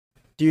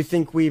do you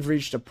think we've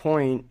reached a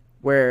point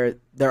where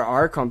there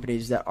are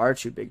companies that are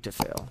too big to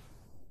fail?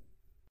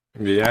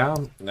 Yeah,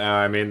 no,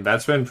 I mean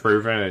that's been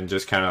proven in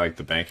just kind of like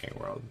the banking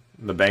world.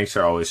 The banks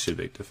are always too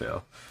big to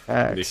fail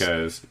Facts.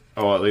 because,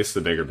 oh, at least the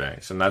bigger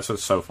banks, and that's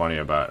what's so funny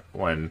about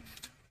when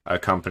a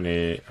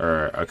company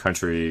or a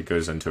country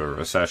goes into a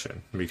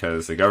recession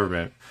because the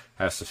government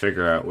has to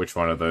figure out which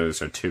one of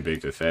those are too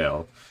big to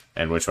fail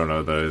and which one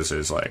of those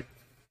is like,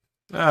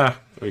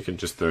 we can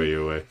just throw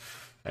you away.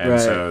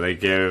 And so they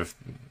give,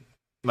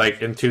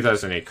 like in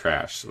 2008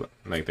 crash,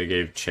 like they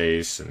gave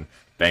Chase and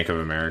Bank of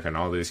America and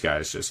all these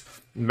guys just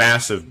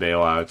massive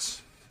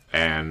bailouts,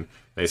 and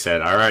they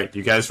said, all right,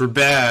 you guys were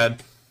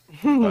bad,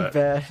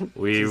 but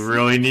we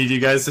really need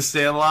you guys to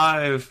stay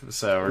alive,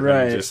 so we're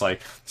going to just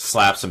like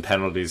slap some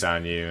penalties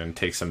on you and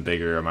take some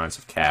bigger amounts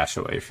of cash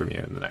away from you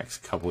in the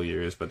next couple of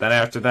years. But then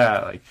after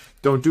that, like,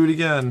 don't do it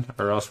again,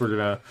 or else we're going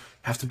to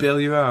have to bail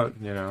you out,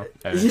 you know?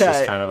 And it's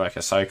just kind of like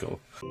a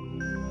cycle.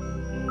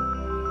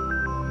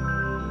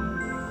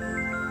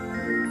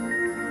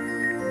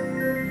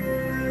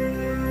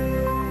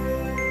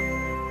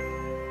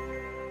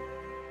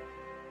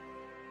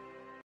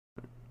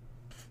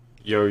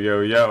 Yo, yo,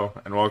 yo,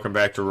 and welcome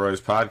back to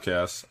Roy's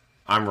Podcast.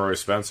 I'm Roy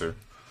Spencer.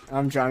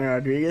 I'm Johnny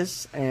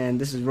Rodriguez,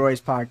 and this is Roy's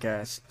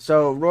Podcast.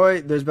 So,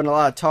 Roy, there's been a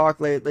lot of talk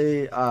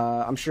lately.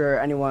 I'm sure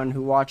anyone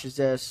who watches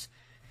this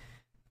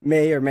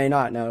may or may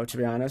not know, to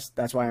be honest.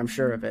 That's why I'm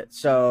sure of it.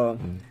 So,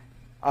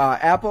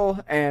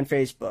 Apple and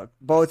Facebook,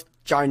 both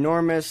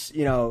ginormous,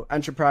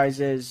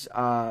 enterprises,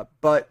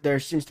 but there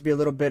seems to be a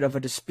little bit of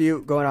a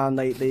dispute going on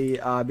lately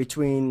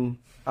between,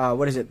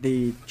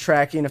 the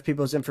tracking of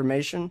people's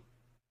information?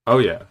 Oh,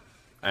 yeah.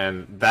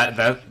 And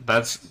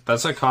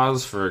that's a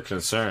cause for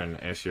concern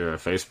if you're a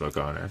Facebook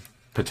owner,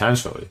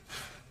 potentially.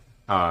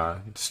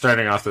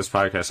 Starting off this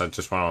podcast, I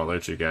just want to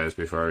alert you guys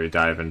before we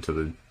dive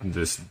into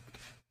this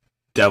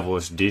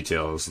devilish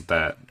details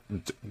that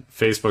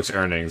Facebook's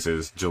earnings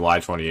is July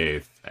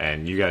 28th,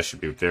 and you guys should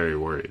be very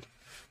worried.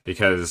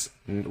 Because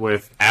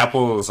with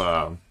Apple's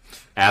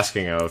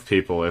asking of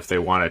people if they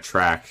want to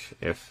track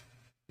if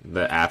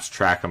the apps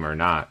track them or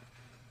not,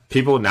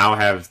 people now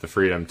have the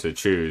freedom to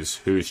choose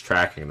who's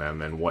tracking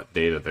them and what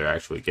data they're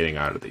actually getting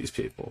out of these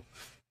people.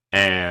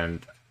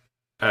 And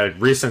a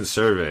recent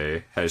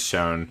survey has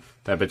shown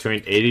that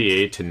between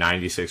 88 to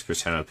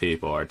 96% of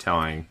people are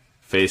telling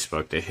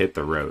Facebook to hit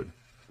the road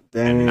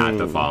and not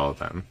to follow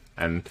them.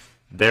 And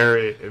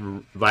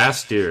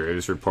last year it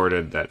was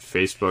reported that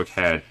Facebook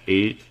had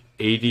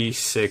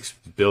 $86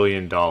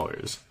 billion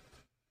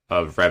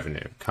of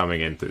revenue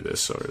coming in through this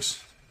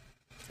source.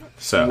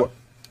 So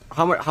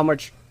how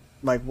much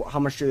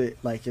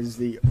is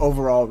the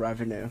overall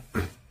revenue?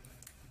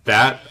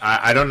 That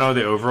I don't know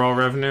the overall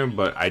revenue,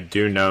 but I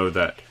do know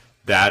that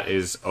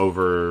is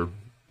over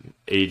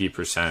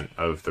 80%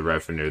 of the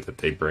revenue that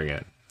they bring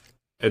in.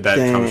 That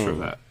comes from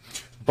that.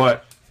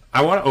 But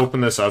I want to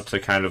open this up to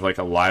kind of like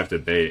a live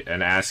debate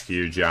and ask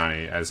you,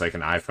 Johnny, as like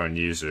an iPhone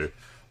user,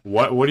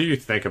 what do you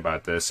think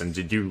about this? And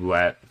did you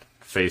let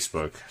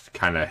Facebook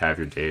kind of have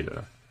your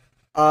data?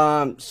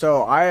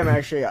 So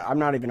I'm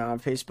not even on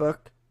Facebook.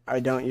 I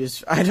don't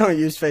use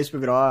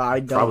Facebook at all.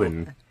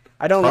 Probably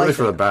like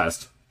for the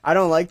best. I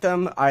don't like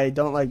them. I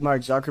don't like Mark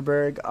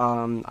Zuckerberg.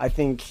 I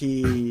think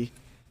he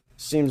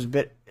seems a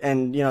bit,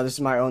 and this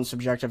is my own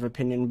subjective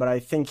opinion, but I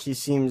think he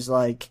seems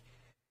like,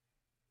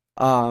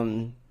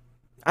 I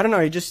don't know.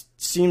 He just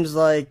seems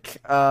like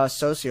a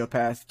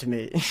sociopath to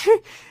me.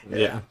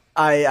 Yeah.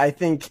 I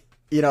think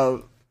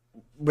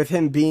with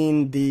him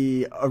being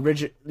the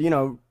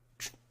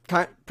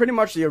pretty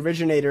much the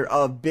originator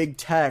of big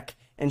tech.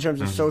 In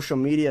terms of social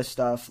media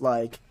stuff,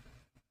 like,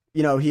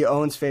 he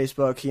owns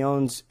Facebook, he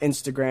owns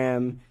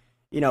Instagram,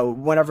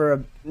 whenever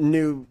a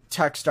new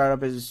tech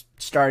startup is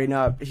starting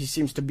up, he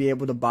seems to be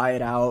able to buy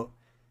it out.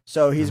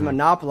 So he's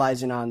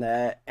monopolizing on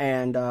that,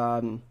 and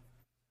I'm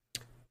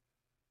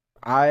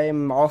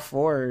all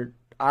for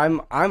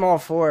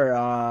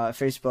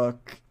Facebook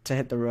to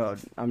hit the road.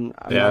 I'm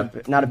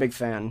not a big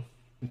fan.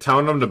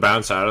 Telling them to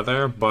bounce out of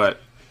there, but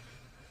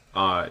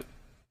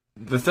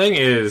the thing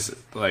is,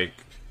 like,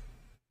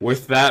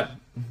 with that,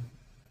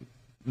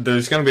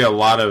 there's going to be a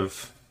lot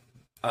of...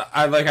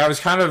 I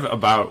was kind of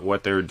about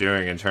what they were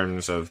doing in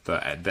terms of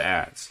the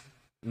ads.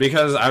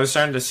 Because I was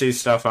starting to see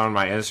stuff on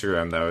my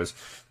Instagram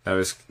that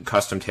was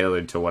custom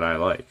tailored to what I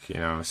like.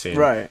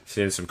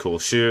 Seeing some cool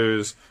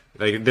shoes.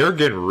 Like, they're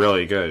getting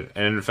really good.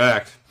 And in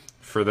fact,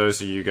 for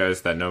those of you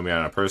guys that know me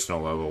on a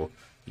personal level,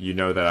 you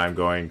know that I'm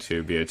going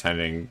to be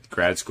attending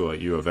grad school at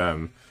U of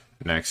M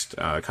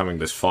coming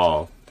this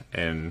fall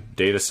in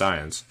data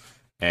science.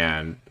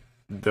 And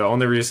the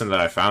only reason that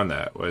I found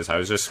that was I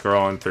was just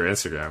scrolling through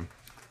Instagram.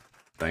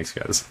 Thanks,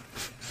 guys.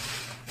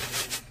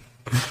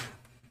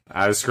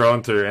 I was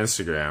scrolling through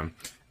Instagram,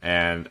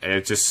 and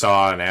it just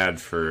saw an ad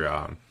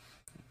for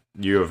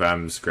U of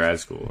M's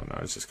grad school, and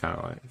I was just kind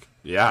of like,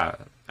 yeah.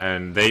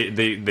 And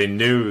they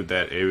knew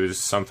that it was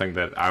something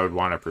that I would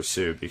want to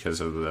pursue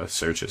because of the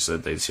searches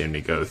that they'd seen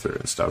me go through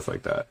and stuff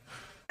like that,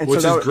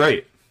 which is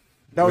great.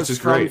 That which was is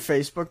from great.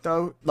 Facebook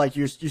though. Like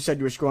you said,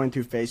 you were scrolling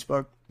through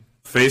Facebook.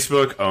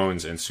 Facebook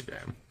owns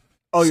Instagram.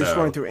 Oh, you're So,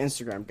 scrolling through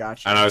Instagram.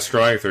 Gotcha. and I was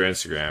scrolling through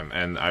Instagram,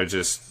 and I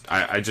just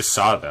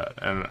saw that,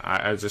 and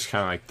I just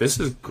kind of like, this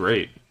is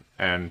great,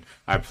 and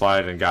I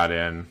applied and got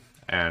in,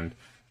 and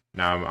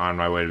now I'm on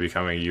my way to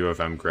becoming a U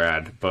of M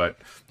grad. But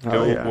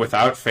Yeah.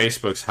 without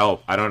Facebook's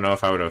help, I don't know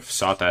if I would have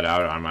sought that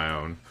out on my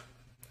own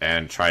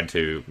and tried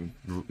to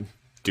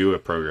do a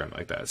program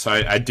like that. So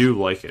I do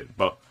like it,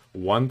 but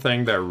one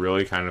thing that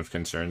really kind of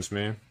concerns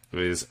me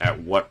is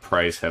at what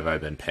price have I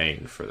been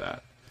paying for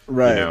that?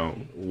 Right. You know,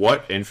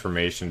 what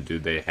information do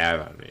they have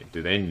on me?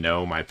 Do they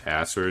know my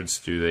passwords?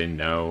 Do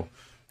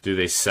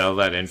they sell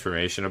that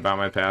information about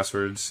my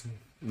passwords?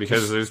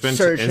 Because there's been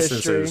Search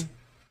instances history.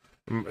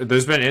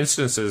 there's been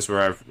instances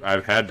where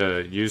I've had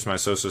to use my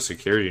social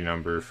security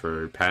number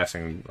for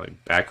passing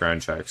like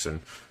background checks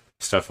and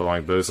stuff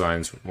along those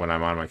lines when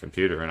I'm on my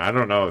computer, and I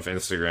don't know if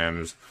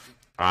Instagram's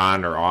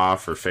on or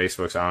off or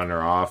Facebook's on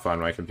or off on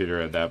my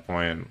computer at that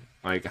point.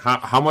 Like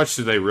how much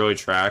do they really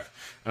track?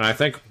 And I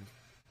think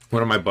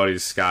one of my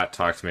buddies, Scott,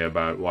 talked to me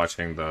about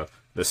watching the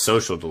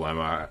Social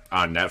Dilemma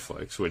on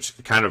Netflix, which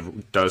kind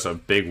of does a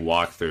big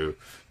walkthrough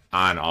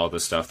on all the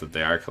stuff that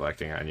they are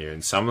collecting on you.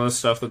 And some of the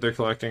stuff that they're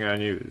collecting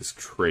on you is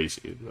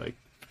crazy. Like,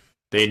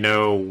 they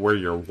know where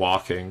you're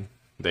walking.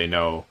 They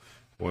know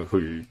who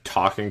you're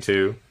talking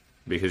to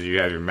because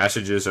you have your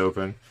messages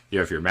open. You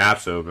have your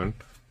maps open.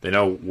 They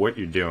know what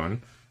you're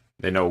doing.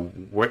 They know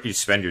what you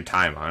spend your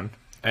time on.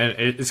 And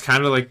it's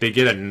kind of like they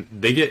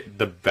get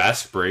the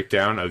best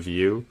breakdown of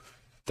you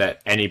that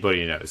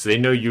anybody knows. They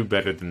know you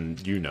better than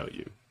you know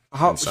you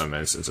in some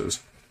instances.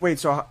 Wait,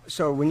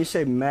 so when you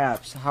say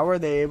maps, how are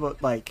they able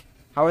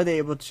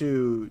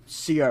to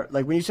see our,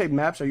 like, when you say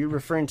maps, are you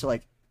referring to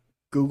like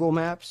Google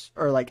Maps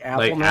or like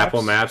Apple Maps?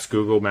 Apple Maps,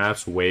 Google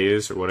Maps,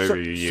 Waze, or whatever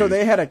you use. So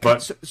they had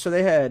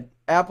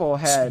Apple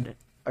had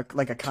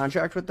a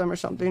contract with them or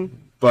something.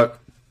 But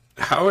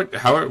how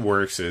it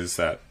works is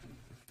that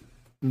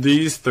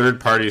these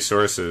third-party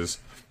sources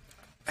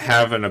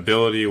have an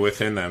ability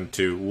within them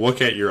to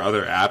look at your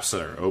other apps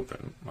that are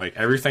open. Like,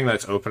 everything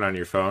that's open on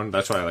your phone,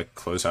 that's why I like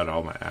close out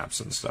all my apps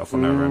and stuff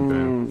whenever I'm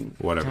doing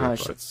whatever. Gosh,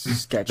 but that's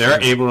sketchy.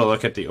 they're able to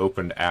look at the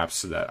opened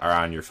apps that are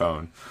on your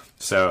phone.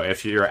 So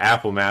if your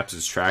Apple Maps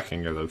is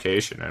tracking your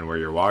location and where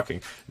you're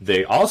walking,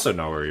 they also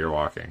know where you're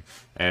walking.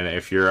 And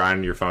if you're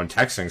on your phone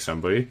texting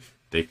somebody,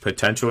 they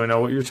potentially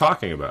know what you're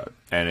talking about.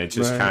 And it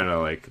just kind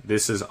of like,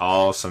 this is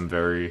all some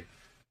very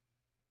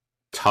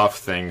tough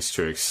things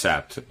to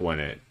accept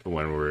when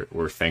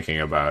we're thinking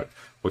about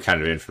what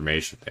kind of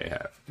information they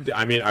have.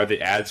 I mean, are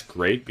the ads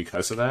great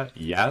because of that?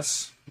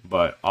 Yes,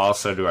 but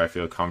also do I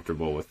feel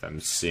comfortable with them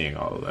seeing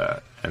all of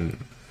that? And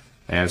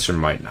the answer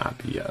might not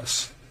be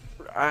yes.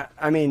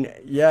 I mean,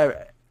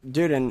 yeah,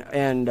 dude,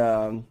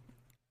 and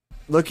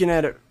looking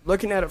at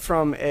it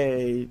from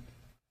a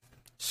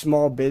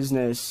small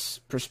business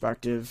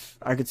perspective,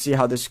 I could see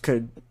how this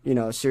could,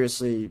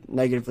 seriously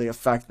negatively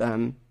affect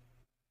them.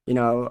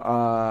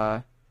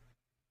 But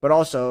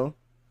also,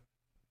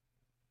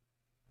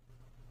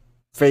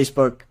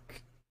 Facebook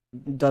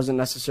doesn't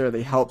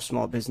necessarily help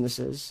small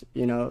businesses,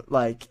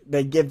 like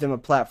they give them a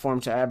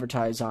platform to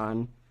advertise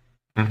on.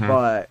 Mm-hmm.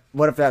 But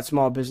what if that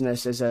small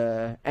business is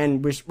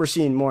and we're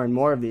seeing more and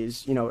more of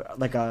these,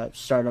 like a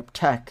startup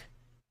tech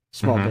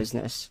small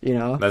business,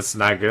 That's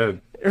not good.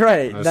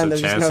 Right. There's a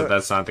chance that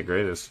that's not the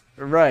greatest.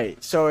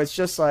 Right. So it's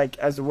just like,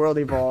 as the world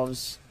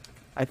evolves,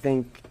 I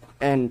think,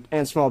 and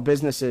small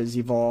businesses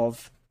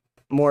evolve,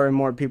 more and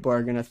more people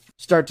are going to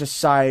start to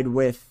side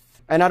with,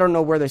 and I don't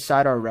know where they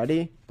side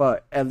already,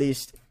 but at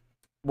least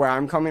where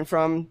I'm coming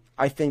from,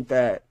 I think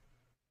that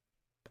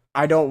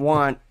I don't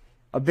want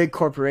a big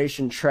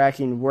corporation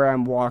tracking where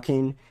I'm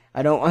walking.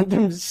 I don't want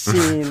them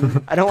seeing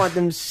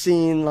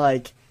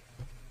like,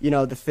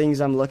 the things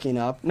I'm looking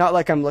up. Not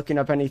like I'm looking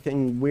up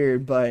anything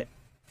weird, but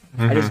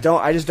I just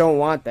don't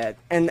want that.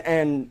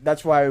 And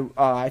that's why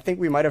I think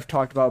we might have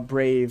talked about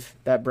Brave,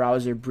 that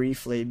browser,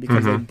 briefly,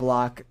 because they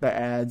block the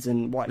ads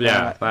and whatnot.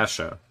 Yeah, last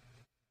show.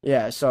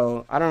 Yeah,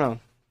 so I don't know.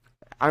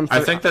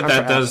 I think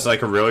that does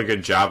like a really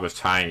good job of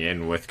tying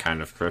in with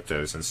kind of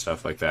cryptos and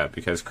stuff like that,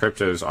 because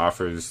cryptos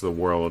offers the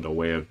world a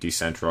way of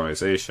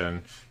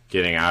decentralization,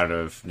 getting out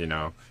of,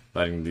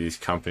 letting these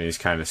companies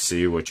kind of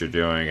see what you're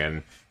doing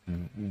and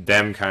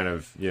them kind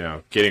of,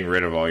 getting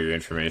rid of all your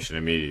information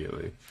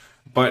immediately.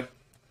 But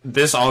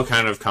this all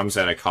kind of comes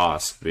at a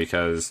cost,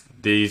 because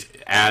these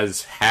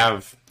ads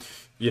have,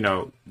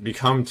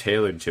 become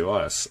tailored to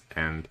us.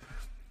 And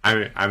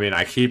I mean,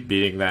 I keep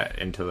beating that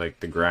into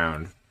like the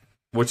ground,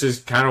 which is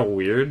kind of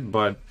weird,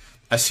 but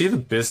I see the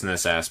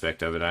business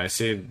aspect of it. I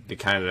see the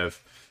kind of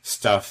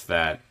stuff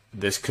that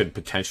this could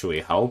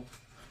potentially help.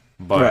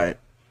 But, right.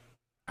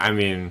 I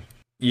mean,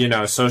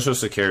 Social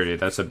Security,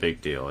 that's a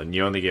big deal, and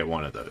you only get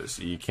one of those.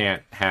 You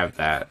can't have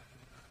that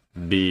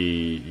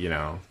be,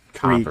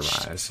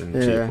 compromised and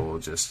people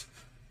just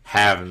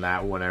having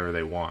that whenever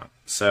they want.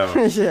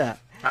 So, yeah.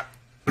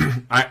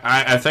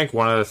 I think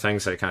one of the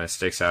things that kind of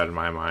sticks out in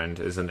my mind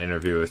is an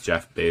interview with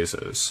Jeff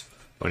Bezos.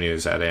 when he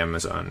was at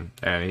Amazon,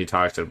 and he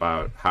talked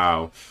about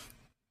how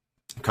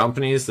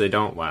companies, they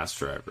don't last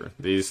forever.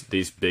 These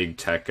big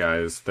tech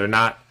guys, they're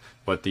not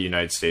what the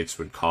United States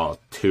would call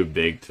too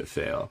big to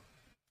fail.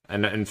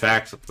 And in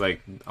fact,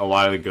 like, a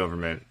lot of the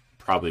government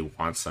probably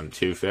wants them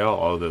to fail,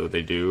 although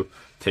they do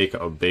take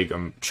a big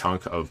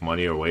chunk of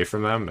money away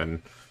from them.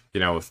 And, you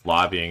know, with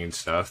lobbying and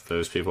stuff,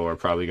 those people are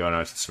probably going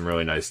out to some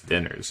really nice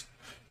dinners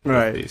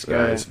with these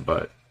guys. Right.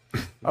 But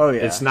Oh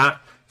yeah. it's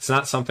not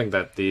something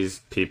that these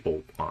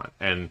people want,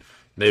 and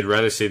they'd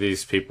rather see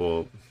these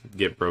people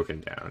get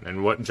broken down.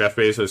 And what Jeff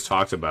Bezos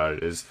talked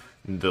about is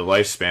the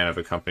lifespan of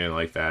a company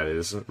like that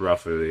is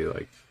roughly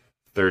like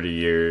 30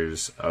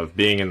 years of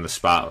being in the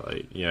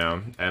spotlight, you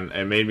know. And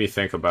it made me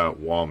think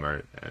about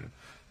Walmart and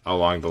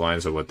along the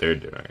lines of what they're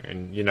doing.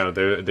 And, you know,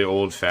 they're the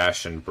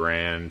old-fashioned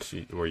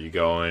brand where you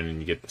go in and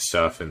you get the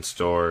stuff in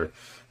store.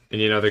 And,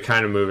 you know, they're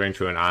kind of moving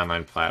to an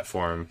online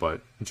platform,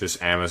 but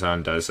just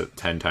Amazon does it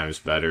 10 times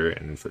better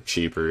and for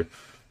cheaper.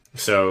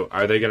 So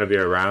are they going to be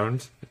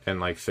around in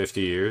like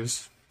 50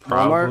 years?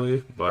 Probably.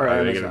 Walmart but or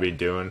are they Amazon? going to be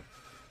doing...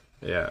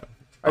 Yeah.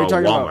 Are you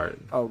talking Walmart.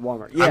 about? Oh,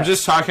 Walmart. Yeah. I'm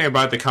just talking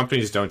about the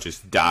companies don't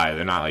just die.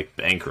 They're not like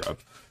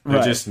bankrupt. They're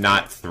Right. just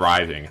not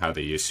thriving how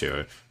they used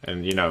to.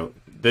 And, you know,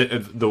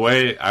 the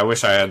way, I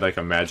wish I had like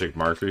a magic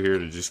marker here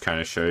to just kind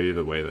of show you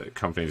the way that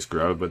companies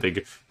grow, but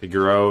they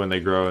grow and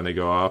they grow and they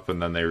go up,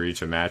 and then they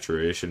reach a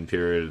maturation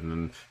period,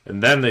 and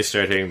then they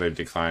start hitting their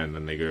decline, and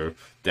then they go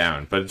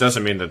down. But it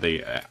doesn't mean that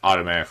they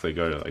automatically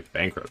go to like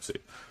bankruptcy.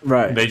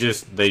 Right. They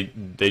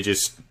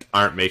just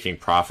aren't making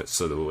profits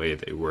the way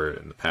they were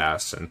in the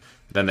past, and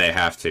then they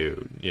have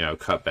to, you know,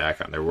 cut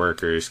back on their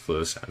workers,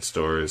 close down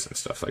stores and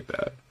stuff like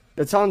that.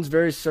 That sounds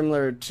very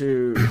similar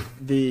to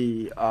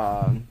the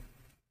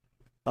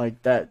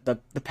like the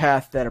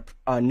path that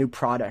a new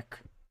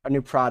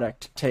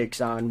product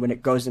takes on when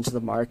it goes into the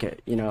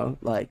market. You know,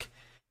 like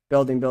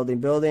building,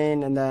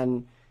 and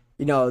then,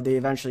 you know, they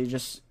eventually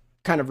just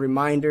kind of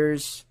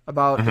reminders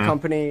about the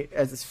company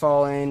as it's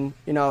falling.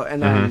 You know,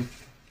 and then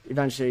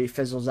eventually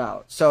fizzles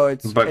out. So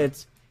it's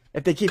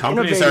if they keep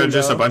Companies innovating, are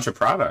just though, a bunch of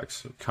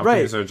products.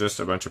 Companies Right. are just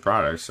a bunch of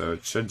products, so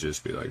it should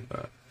just be like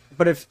that.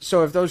 But if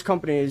those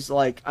companies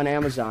like on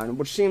Amazon,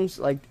 which seems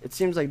like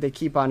they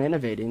keep on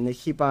innovating, they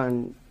keep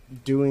on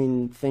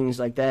doing things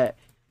like that.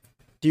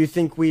 Do you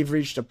think we've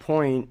reached a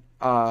point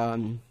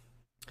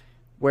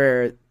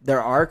where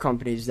there are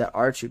companies that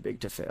are too big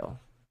to fail?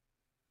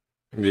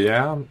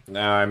 Yeah,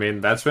 no, I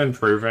mean, that's been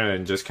proven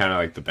in just kind of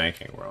like the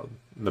banking world.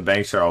 The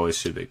banks are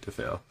always too big to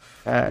fail.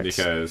 Facts.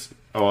 Because,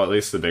 at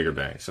least the bigger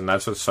banks. And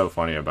that's what's so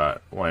funny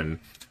about when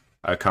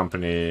a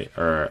company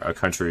or a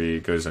country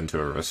goes into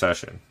a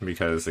recession,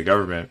 because the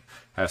government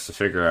has to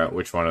figure out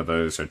which one of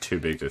those are too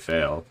big to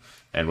fail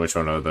and which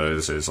one of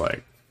those is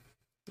like,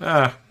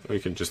 we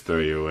can just throw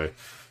you away.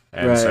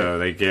 And Right. so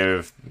they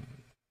give,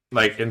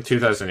 like in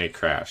 2008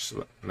 crash,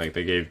 like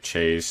they gave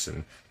Chase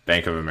and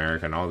Bank of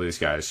America and all these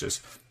guys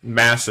just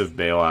massive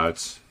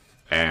bailouts,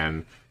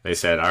 and they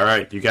said, all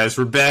right, you guys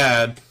were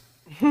bad,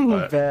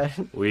 but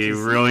Bad. we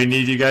really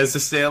need you guys to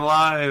stay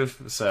alive,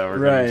 so we're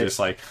Right. going to just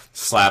like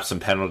slap some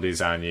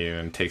penalties on you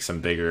and take some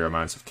bigger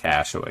amounts of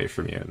cash away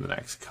from you in the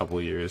next couple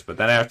of years. But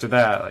then after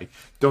that, like,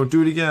 don't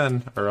do it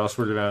again, or else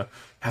we're going to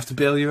have to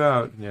bail you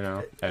out, you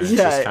know? And it's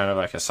Yeah. just kind of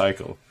like a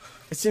cycle.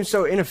 It seems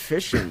so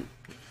inefficient.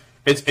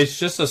 It's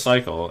just a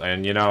cycle,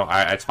 and, you know,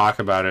 I talk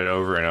about it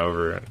over and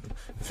over. In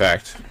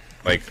fact,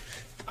 like,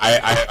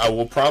 I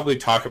will probably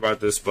talk about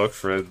this book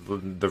for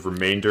the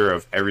remainder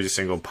of every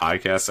single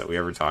podcast that we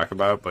ever talk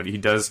about, but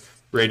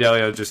Ray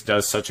Dalio just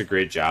does such a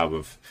great job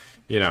of,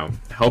 you know,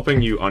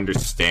 helping you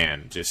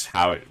understand just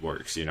how it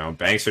works. You know,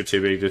 banks are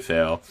too big to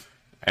fail,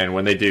 and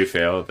when they do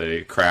fail,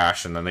 they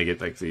crash, and then they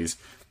get like these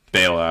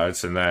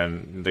bailouts, and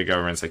then the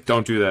government's like,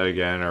 don't do that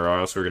again, or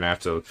else we're gonna have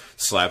to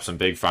slap some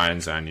big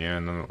fines on you.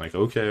 And then they're like,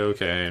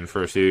 okay, and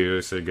for a few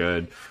years they're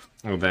good.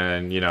 And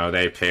then, you know,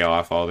 they pay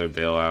off all their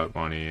bailout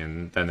money,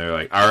 and then they're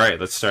like, all right,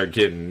 let's start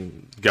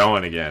getting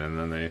going again. And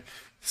then the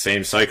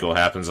same cycle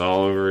happens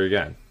all over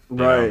again. You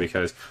know, Right.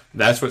 because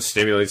that's what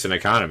stimulates an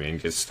economy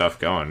and gets stuff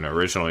going.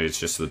 Originally, it's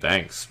just the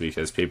banks,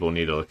 because people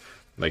need to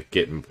like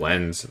get in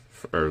blends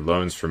or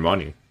loans for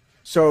money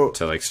So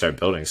to like start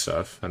building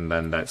stuff, and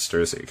then that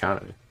stirs the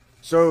economy.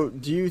 So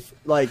do you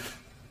like?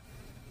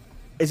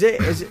 Is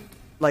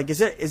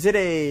it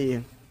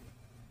a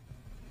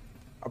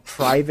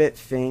private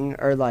thing,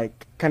 or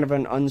like kind of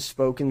an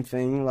unspoken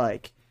thing,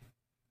 like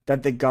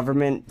that the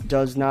government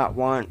does not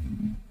want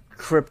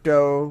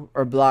crypto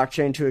or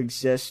blockchain to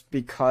exist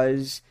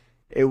because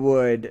it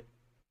would,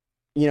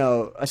 you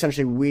know,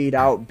 essentially weed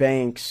out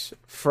banks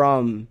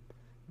from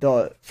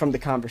the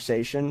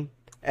conversation,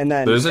 and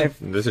then There's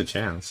a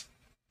chance.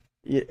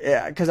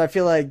 yeah, because I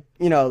feel like,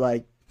 you know,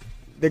 like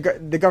the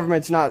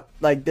government's not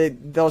like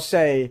they'll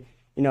say,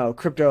 you know,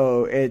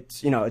 crypto,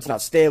 it's, you know, it's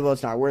not stable,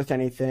 it's not worth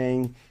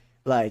anything,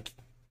 like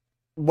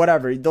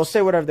whatever, they'll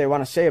say whatever they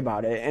want to say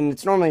about it, and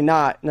it's normally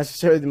not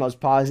necessarily the most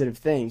positive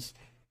things.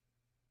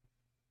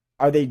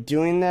 Are they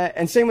doing that?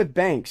 And same with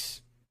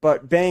banks.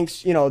 But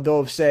banks,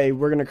 they'll say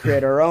we're going to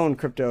create our own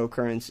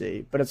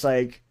cryptocurrency, but it's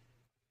like,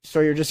 so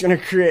you're just going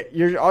to create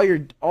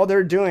all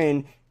they're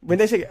doing when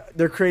they say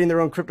they're creating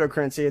their own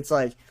cryptocurrency. It's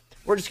like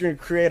we're just going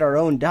to create our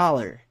own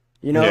dollar.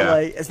 Yeah.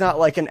 Like it's not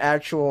like an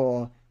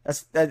actual.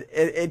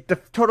 It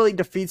totally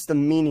defeats the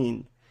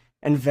meaning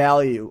and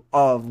value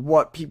of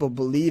what people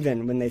believe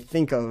in when they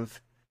think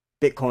of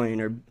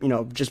Bitcoin or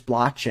just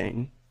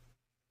blockchain.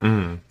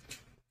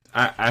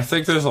 I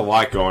think there's a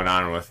lot going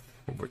on with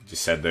what you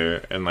said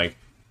there, and like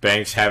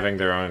banks having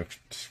their own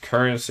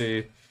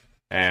currency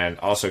and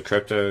also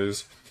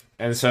cryptos.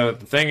 And so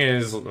the thing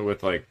is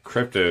with like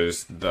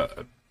cryptos,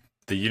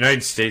 the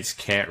United States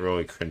can't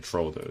really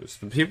control those.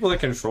 The people that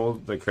control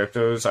the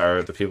cryptos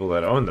are the people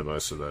that own the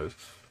most of those.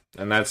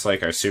 And that's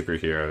like our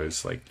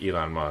superheroes, like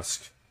Elon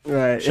Musk.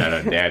 Right. Shout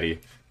out Daddy.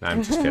 No,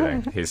 I'm just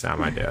kidding. He's not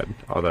my dad.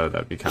 Although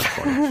that'd be kind of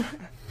funny.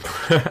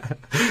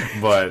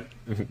 But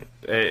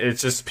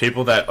it's just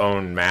people that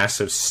own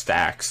massive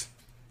stacks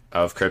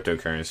of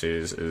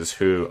cryptocurrencies is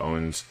who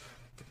owns,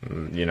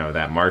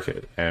 that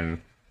market.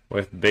 And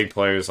with big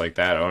players like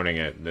that owning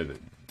it,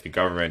 the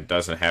government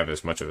doesn't have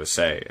as much of a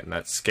say, and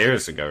that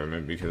scares the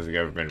government because the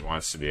government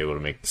wants to be able to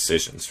make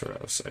decisions for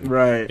us. And,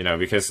 right.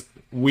 Because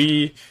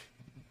we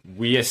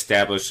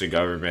established the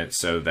government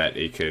so that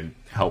it could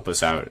help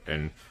us out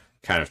in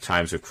kind of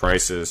times of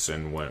crisis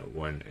and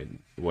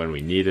when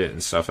we need it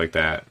and stuff like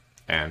that.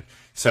 And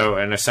so,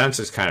 in a sense,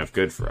 it's kind of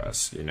good for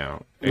us,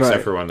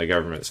 except for when the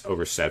government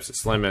oversteps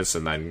its limits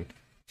and then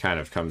kind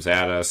of comes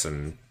at us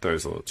and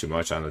throws a little too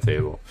much on the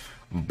table.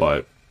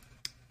 But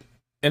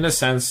in a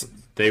sense,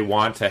 they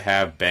want to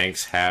have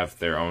banks have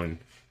their own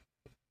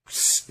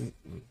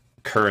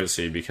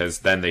currency because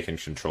then they can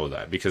control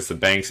that. Because the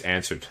banks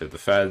answer to the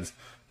feds,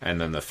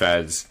 and then the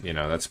feds,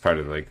 that's part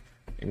of like,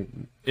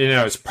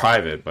 it's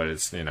private, but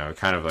it's,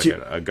 kind of like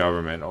a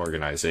government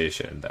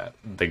organization that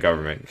the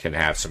government can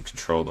have some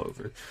control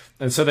over.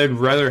 And so they'd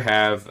rather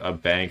have a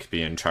bank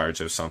be in charge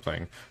of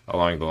something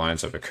along the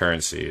lines of a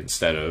currency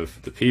instead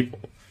of the people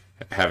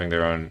having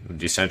their own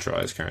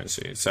decentralized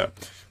currency. So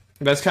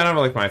that's kind of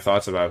like my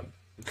thoughts about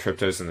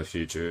cryptos in the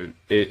future.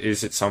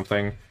 Is it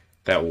something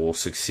that will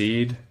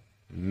succeed?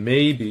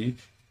 Maybe.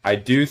 I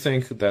do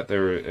think that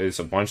there is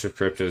a bunch of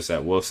cryptos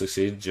that will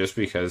succeed just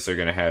because they're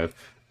going to have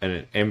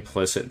an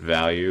implicit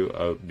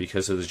value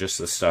because of just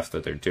the stuff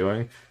that they're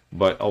doing.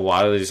 But a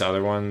lot of these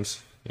other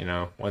ones,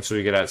 once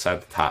we get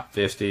outside the top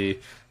 50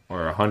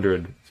 or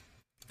 100,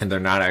 and they're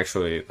not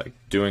actually like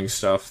doing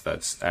stuff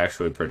that's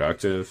actually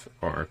productive,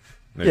 or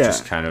they're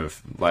just kind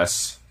of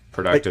less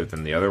productive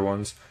than the other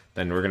ones,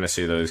 then we're going to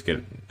see those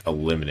get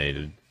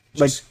eliminated,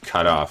 just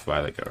cut off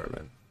by the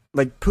government.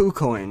 Like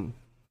PooCoin.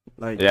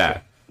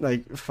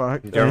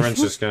 Fuck. The government's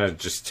just going to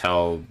just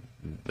tell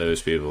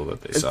those people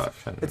that they suck.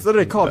 It's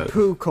literally called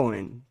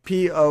PooCoin.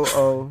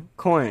 P-O-O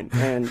coin.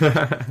 And,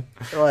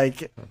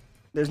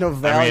 there's no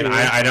value.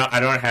 I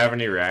don't have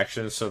any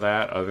reactions to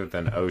that other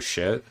than, oh,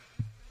 shit.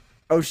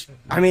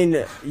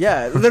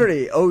 Yeah,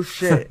 literally, oh,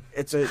 shit.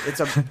 It's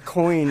a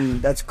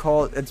coin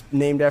it's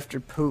named after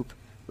poop.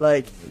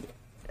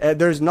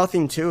 There's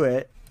nothing to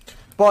it.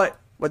 But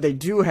what they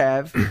do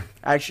have,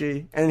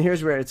 actually, and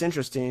here's where it's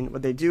interesting,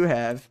 what they do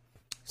have,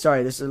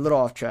 sorry, this is a little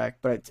off track,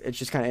 but it's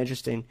just kind of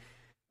interesting.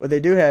 What they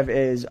do have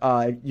is,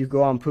 you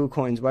go on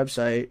PooCoin's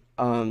website,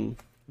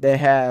 they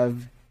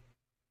have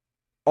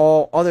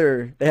all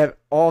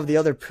of the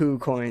other Poo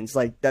coins,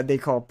 that they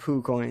call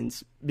Poo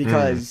coins,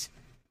 because,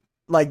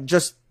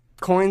 just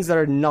coins that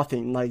are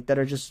nothing, that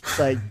are just,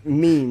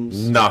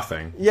 memes.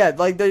 Nothing. Yeah,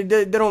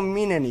 they don't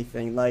mean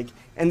anything,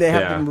 and they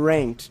have them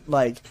ranked,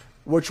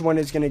 which one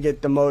is going to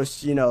get the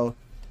most,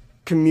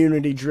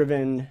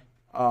 community-driven,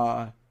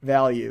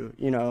 value,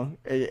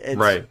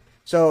 right.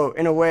 So,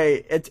 in a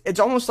way, it's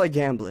almost like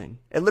gambling.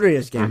 It literally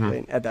is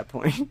gambling at that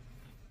point.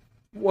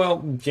 Well,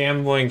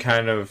 gambling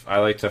I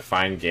like to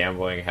find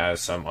gambling has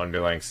some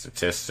underlying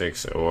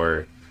statistics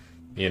or,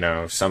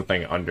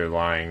 something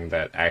underlying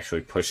that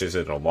actually pushes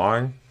it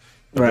along.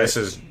 Right. This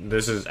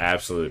is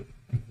absolute,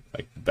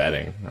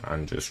 betting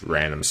on just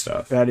random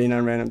stuff. Betting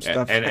on random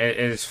stuff. And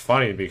it's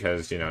funny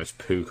because, it's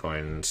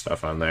PooCoin and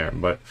stuff on there,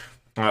 but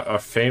a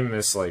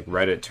famous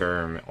Reddit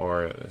term,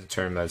 or a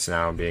term that's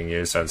now being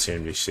used on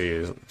CNBC,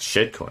 is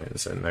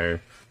shitcoins, and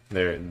they're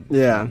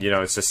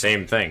it's the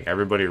same thing.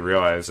 Everybody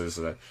realizes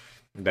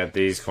that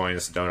these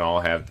coins don't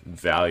all have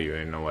value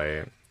in a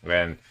way,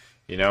 and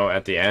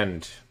at the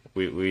end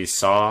we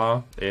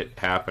saw it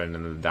happen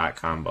in the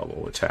dot-com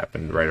bubble, which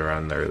happened right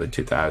around the early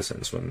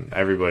 2000s when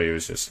everybody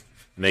was just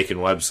making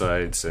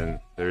websites,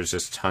 and there's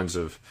just tons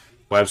of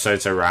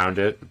websites around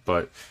it,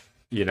 but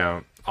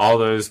all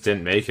those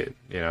didn't make it.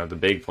 The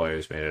big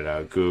players made it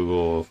out.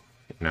 Google,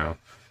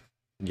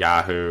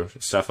 Yahoo,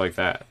 stuff like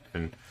that.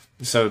 And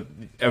so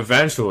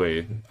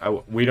eventually,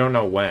 we don't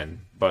know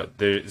when, but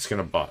it's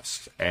going to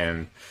bust.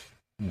 And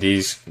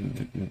these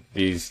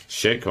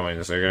shit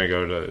coins are going to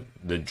go to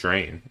the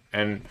drain.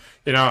 And,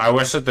 I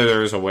wish that there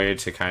was a way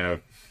to kind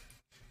of,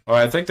 well,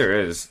 I think there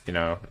is,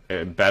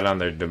 bet on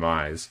their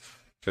demise.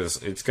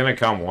 Because it's going to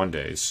come one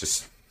day. It's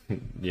just,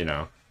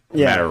 a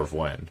matter of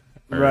when.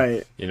 Or,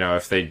 Right. you know,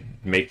 if they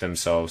make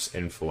themselves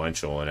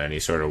influential in any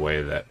sort of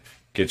way that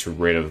gets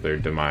rid of their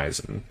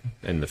demise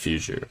in the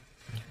future.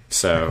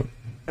 So,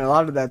 And a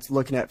lot of that's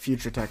looking at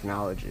future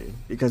technology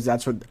because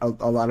that's what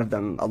a lot of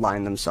them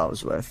align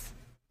themselves with.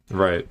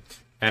 right.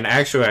 And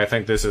actually, I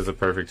think this is the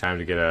perfect time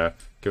to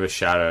give a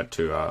shout out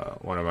to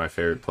one of my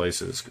favorite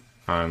places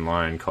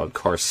online called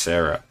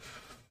Coursera.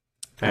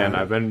 And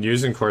I've been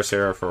using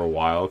Coursera for a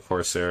while.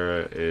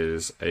 Coursera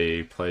is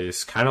a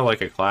place kind of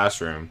like a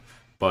classroom,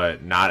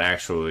 but not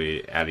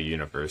actually at a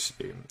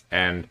university.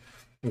 And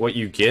what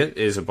you get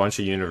is a bunch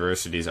of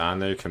universities on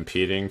there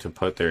competing to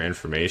put their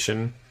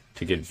information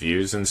to get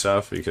views and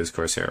stuff because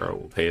Coursera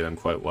will pay them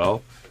quite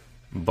well.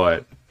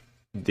 But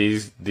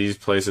these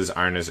places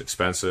aren't as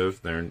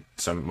expensive.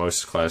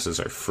 Most classes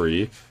are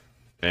free,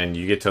 and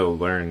you get to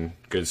learn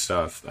good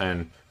stuff.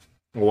 And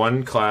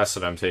one class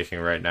that I'm taking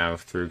right now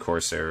through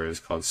Coursera is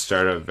called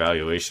Startup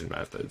Valuation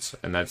Methods,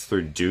 and that's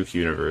through Duke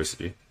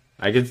University.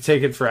 I get to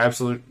take it for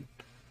absolute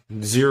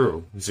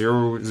 $0 and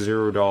 0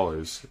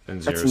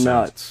 That's cents.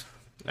 nuts.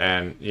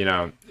 And, you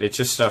know, it's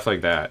just stuff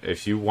like that.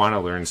 If you want to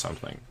learn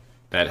something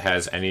that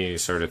has any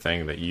sort of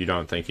thing that you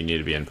don't think you need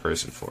to be in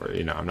person for,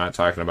 you know, I'm not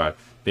talking about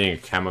being a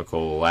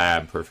chemical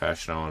lab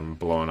professional and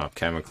blowing up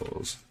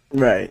chemicals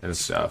Right. and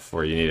stuff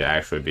where you need to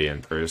actually be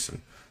in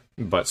person.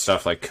 But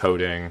stuff like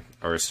coding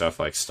or stuff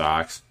like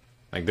stocks,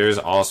 like there's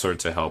all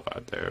sorts of help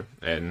out there.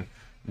 And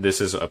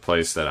this is a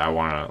place that I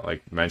want to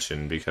like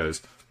mention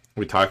because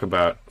we talk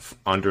about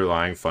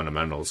underlying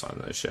fundamentals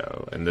on this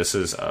show. And this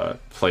is a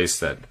place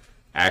that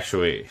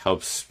actually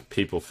helps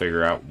people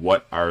figure out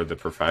what are the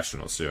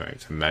professionals doing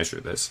to measure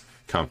this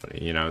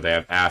company. You know, they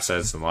have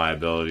assets and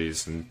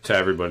liabilities, and to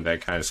everybody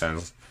that kind of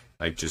sounds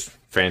like just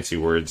fancy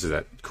words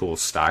that cool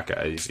stock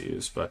guys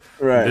use. But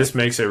Right. this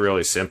makes it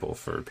really simple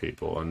for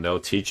people, and they'll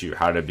teach you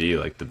how to be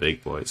like the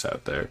big boys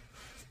out there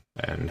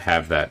and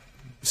have that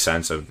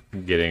sense of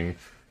getting,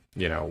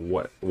 you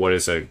know, what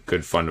is a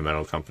good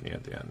fundamental company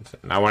at the end.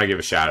 And I want to give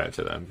a shout out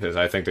to them because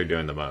I think they're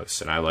doing the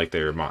most, and I like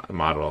their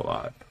model a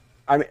lot.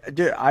 I mean,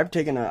 dude, I've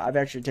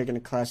actually taken a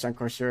class on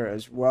Coursera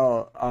as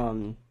well.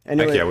 And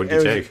Heck yeah, what did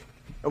you take?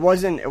 It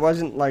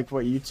wasn't like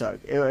what you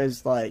took. It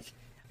was like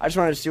I just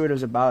wanted to see what it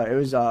was about. It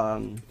was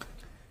at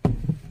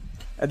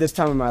this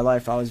time in my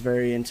life, I was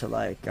very into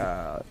like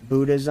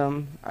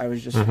Buddhism. I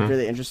was just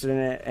really interested in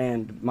it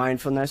and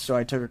mindfulness. So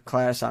I took a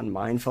class on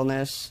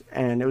mindfulness,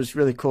 and it was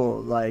really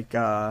cool. Like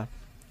they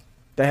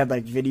had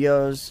like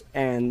videos,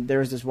 and there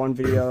was this one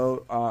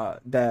video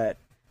that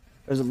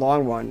it was a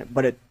long one,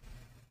 but it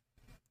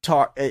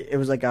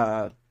was like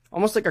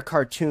almost like a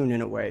cartoon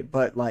in a way,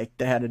 but like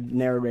they had a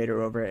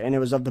narrator over it, and it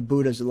was of the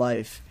Buddha's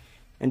life.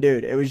 And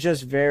dude, it was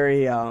just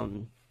very I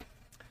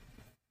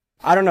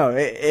don't know,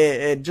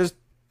 it just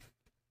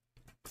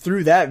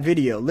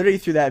literally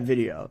through that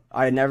video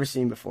I had never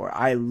seen before,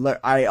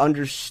 I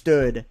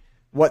understood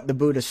what the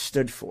Buddha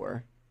stood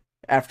for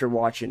after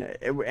watching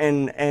it.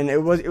 And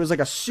it was like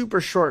a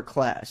super short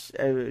class.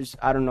 It was,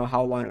 I don't know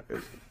how long,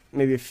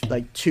 maybe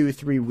like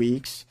 2-3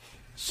 weeks.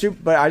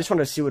 But I just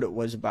wanted to see what it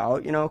was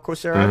about, you know,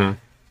 Coursera.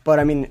 But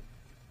I mean,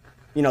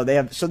 you know, they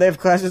have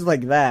classes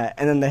like that,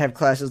 and then they have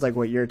classes like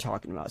what you're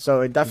talking about.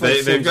 So it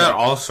definitely they've got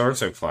all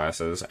sorts of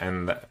classes,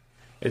 and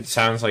it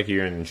sounds like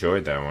you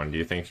enjoyed that one. Do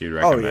you think you'd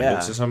recommend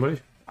it to somebody?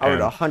 I would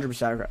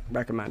 100%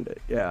 recommend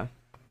it. Yeah.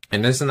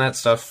 And isn't that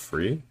stuff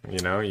free? You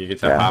know, you get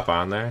to hop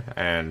on there,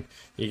 and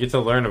you get to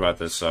learn about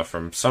this stuff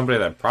from somebody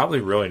that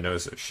probably really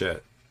knows their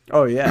shit.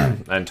 Oh yeah.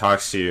 And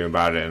talks to you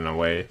about it in a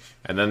way,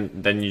 and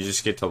then you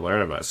just get to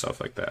learn about stuff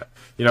like that.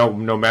 You know,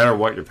 no matter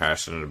what you're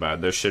passionate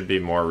about, there should be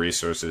more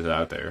resources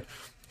out there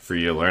for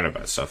you to learn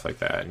about stuff like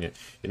that. And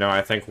you know,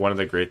 I think one of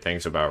the great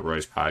things about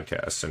Roy's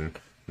podcast and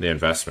the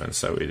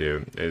investments that we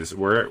do is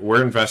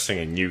we're investing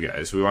in you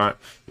guys. We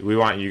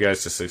want you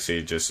guys to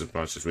succeed just as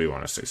much as we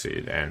want to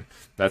succeed, and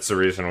that's the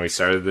reason we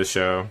started the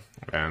show,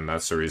 and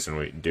that's the reason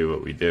we do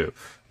what we do.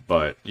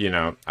 But, you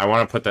know, I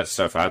want to put that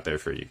stuff out there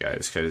for you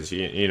guys because,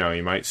 you know,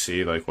 you might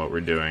see, like, what we're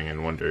doing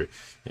and wonder,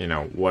 you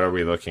know, what are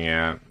we looking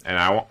at? And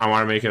I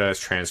want to make it as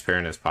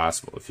transparent as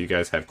possible. If you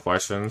guys have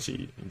questions,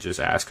 you just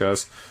ask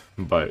us.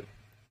 But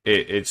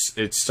it's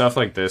stuff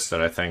like this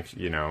that I think,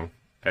 you know,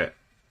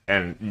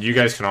 and you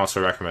guys can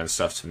also recommend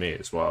stuff to me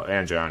as well,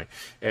 and Johnny.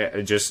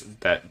 It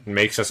just that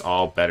makes us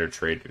all better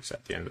traders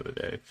at the end of the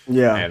day.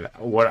 Yeah. And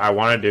what I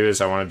want to do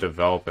is I want to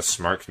develop a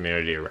smart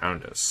community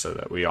around us so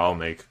that we all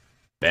make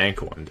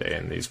bank one day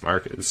in these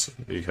markets,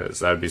 because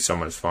that would be so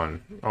much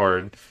fun.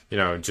 Or, you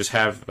know, just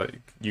have like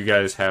you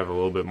guys have a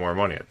little bit more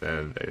money at the end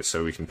of the day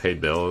so we can pay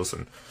bills,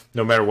 and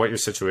no matter what your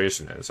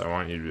situation is, I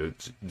want you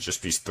to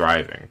just be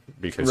thriving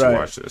because you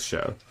watch this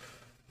show.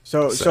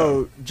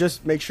 So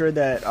just make sure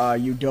that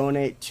you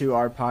donate to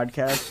our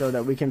podcast so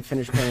that we can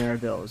finish paying our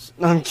bills.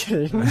 No, I'm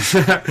kidding.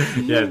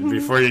 Yeah,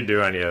 before you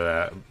do any of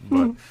that,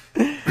 but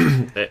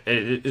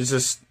it's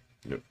just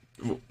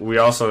we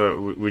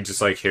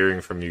just like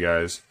hearing from you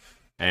guys.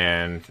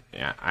 And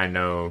yeah, I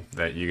know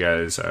that you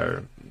guys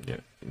are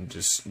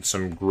just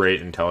some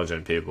great,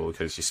 intelligent people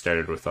because you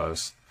started with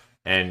us.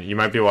 and you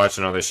might be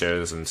watching other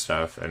shows and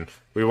stuff, and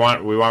we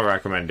want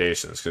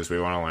recommendations because we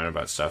want to learn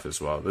about stuff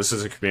as well. This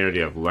is a community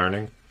of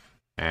learning,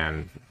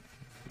 and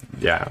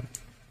yeah,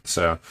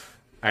 so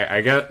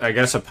I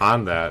guess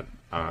upon that,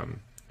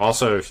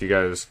 also if you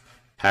guys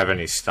have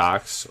any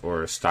stocks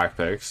or stock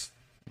picks,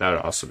 that'd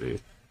also be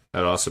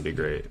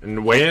great.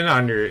 And weigh in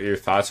on your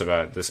thoughts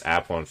about this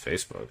Apple and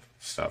Facebook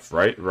stuff.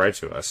 Write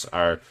to us.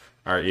 Our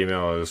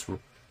email is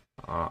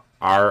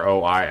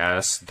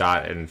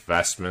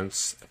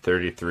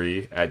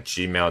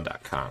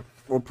rois.investments33@gmail.com.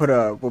 We'll put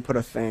a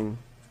thing.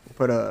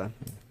 We'll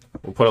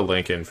put a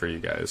link in for you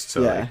guys to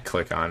like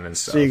click on and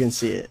stuff, so you can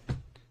see it.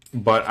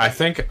 But I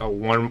think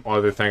one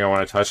other thing I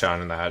want to touch on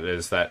in that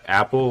is that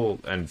Apple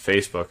and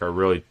Facebook are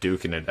really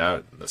duking it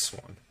out in this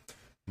one.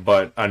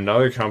 But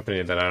another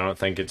company that I don't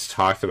think gets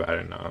talked about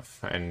enough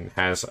and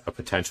has a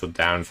potential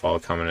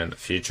downfall coming in the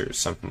future is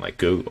something like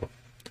Google.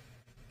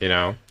 You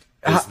know,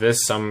 is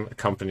this some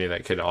company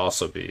that could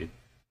also be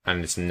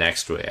on its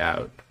next way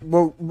out?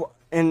 Well,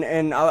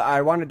 and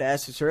I wanted to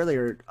ask this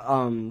earlier.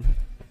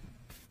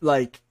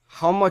 Like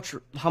how much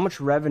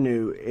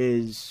revenue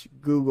is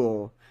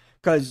Google?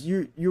 Because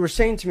you were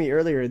saying to me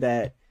earlier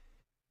that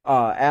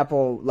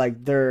Apple,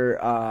 like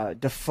their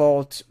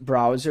default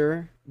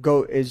browser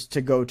is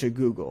to go to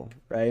Google,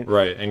 right?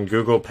 Right, and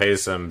Google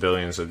pays them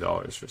billions of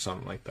dollars for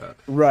something like that.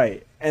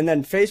 Right, and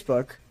then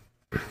Facebook,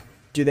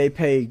 do they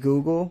pay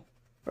Google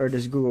or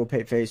does Google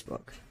pay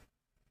Facebook?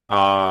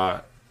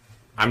 I'm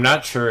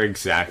not sure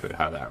exactly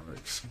how that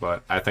works,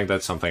 but I think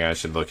that's something I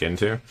should look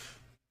into.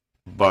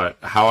 But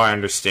how I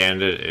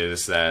understand it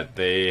is that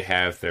they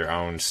have their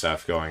own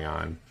stuff going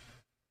on.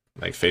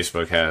 Like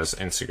Facebook has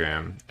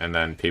Instagram, and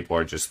then people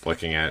are just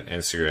looking at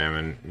Instagram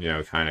and,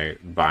 kind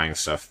of buying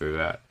stuff through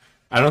that.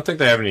 I don't think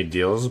they have any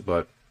deals,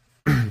 but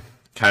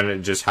kind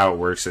of just how it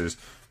works is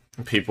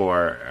people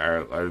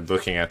are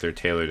looking at their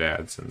tailored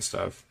ads and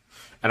stuff.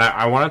 And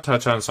I want to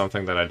touch on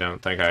something that I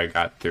don't think I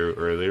got through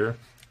earlier.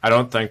 I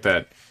don't think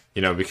that,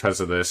 because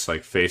of this,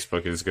 like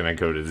Facebook is going to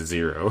go to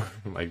zero.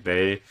 Like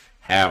they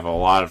have a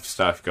lot of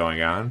stuff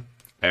going on.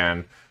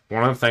 And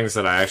one of the things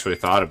that I actually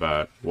thought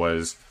about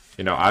was,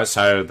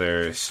 outside of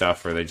their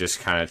stuff where they just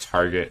kind of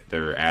target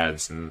their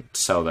ads and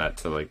sell that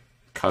to like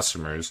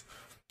customers,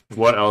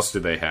 what else do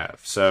they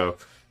have? So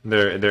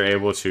they're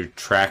able to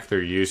track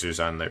their users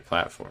on their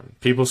platform.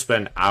 People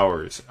spend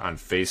hours on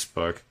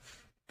Facebook,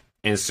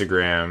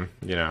 Instagram,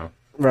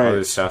 right, all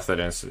this stuff that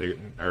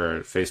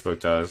Facebook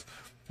does.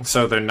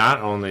 So they're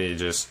not only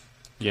just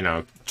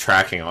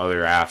tracking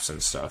other apps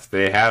and stuff.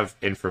 They have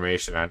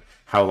information on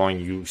how long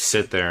you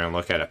sit there and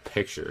look at a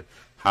picture.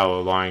 How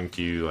long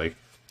do you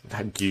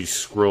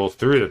scroll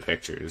through the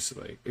pictures?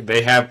 Like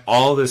they have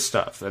all this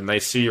stuff, and they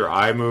see your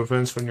eye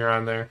movements when you're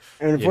on there.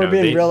 And if we're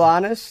being real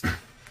honest,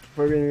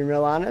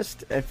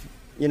 if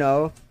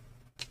you're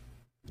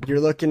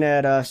looking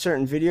at a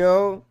certain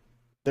video,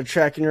 they're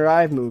tracking your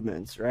eye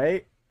movements,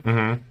 right?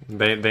 Mm-hmm.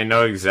 They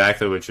know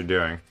exactly what you're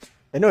doing.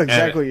 They know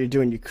exactly what you're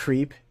doing, you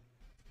creep.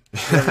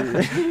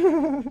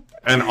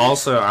 And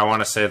also, I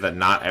want to say that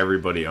not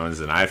everybody owns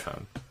an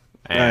iPhone,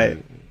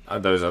 and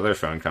those other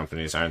phone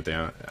companies aren't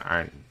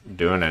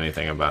doing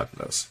anything about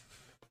this.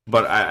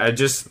 But I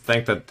just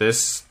think that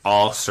this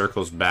all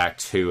circles back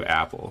to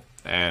Apple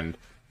and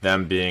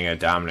them being a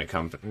dominant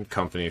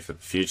company for the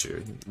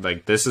future.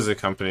 Like, this is a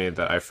company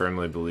that I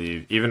firmly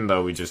believe, even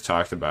though we just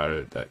talked about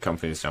it, that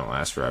companies don't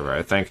last forever.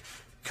 I think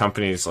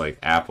companies like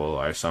Apple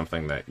are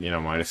something that,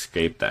 might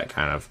escape that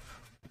kind of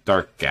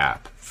dark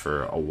gap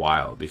for a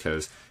while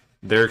because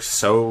they're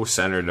so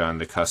centered on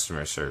the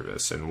customer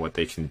service and what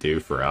they can do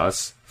for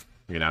us.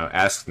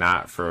 Ask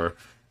not for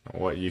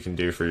what you can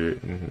do for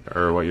you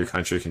or what your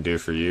country can do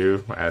for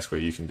you. Ask what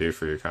you can do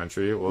for your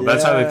country. Well,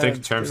 that's how they think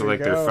in terms of like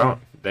their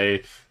phone.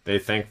 They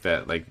think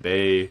that like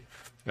they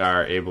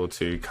are able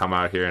to come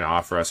out here and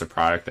offer us a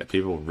product that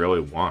people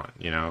really want.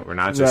 We're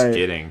not just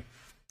getting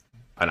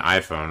an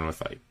iPhone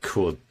with like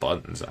cool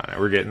buttons on it.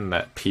 We're getting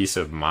that peace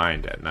of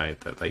mind at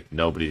night that like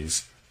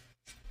nobody's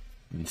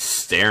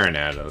staring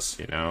at us.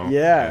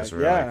 Yeah.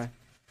 Like,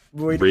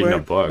 reading a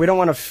book. We don't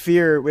want to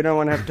fear. We don't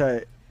want to have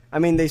to. I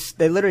mean,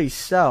 they literally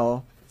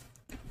sell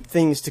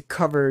things to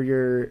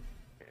cover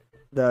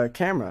the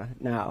camera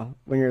now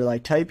when you're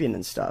like typing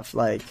and stuff.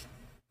 Like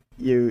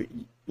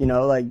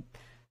like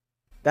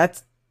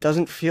that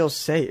doesn't feel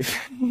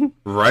safe.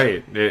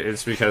 Right.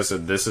 It's because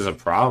this is a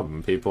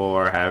problem. People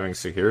are having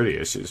security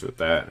issues with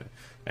that,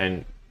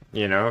 and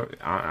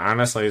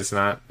honestly, it's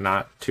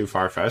not too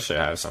far-fetched to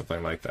have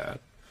something like that.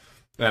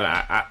 And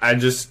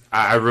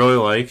I really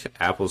like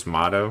Apple's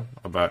motto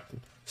about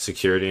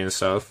security and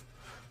stuff.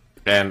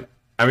 And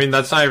I mean,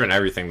 that's not even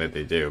everything that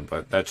they do,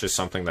 but that's just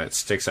something that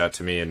sticks out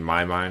to me in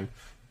my mind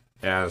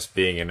as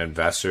being an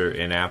investor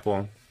in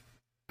Apple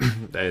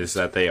is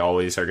that they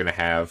always are going to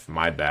have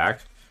my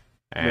back.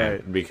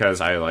 And because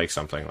I like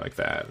something like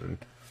that, and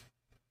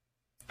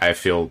I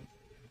feel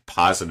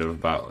positive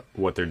about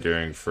what they're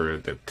doing for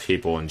the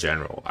people in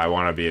general. I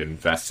want to be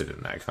invested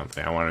in that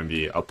company. I want to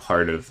be a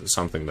part of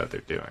something that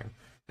they're doing.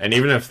 And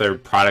even if their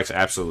products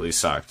absolutely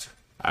sucked,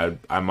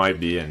 I might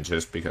be in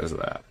just because of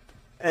that.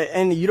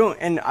 And you don't,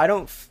 and I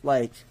don't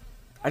like,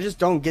 I just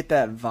don't get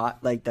that vibe,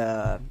 like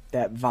that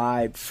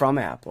vibe from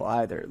Apple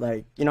either.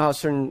 Like, you know how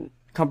certain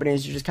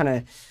companies you just kind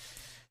of,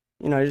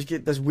 you know, you just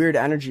get this weird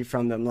energy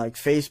from them, like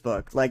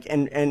Facebook, like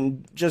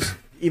and just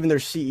even their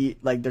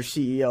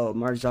CEO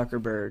Mark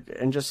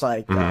Zuckerberg, and just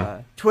like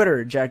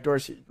Twitter, Jack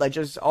Dorsey, like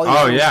just all these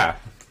Oh things, yeah,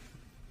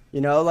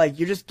 you know, like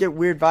you just get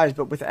weird vibes.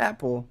 But with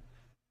Apple,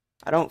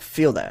 I don't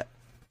feel that.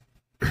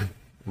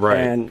 right.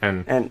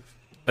 And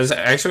It's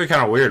actually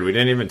kind of weird. We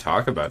didn't even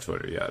talk about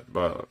Twitter yet,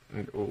 but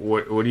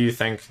what do you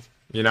think?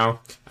 You know,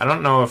 I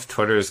don't know if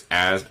Twitter's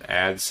as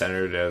ad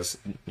centered as,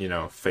 you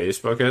know,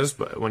 Facebook is,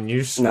 but when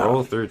you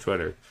scroll through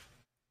Twitter,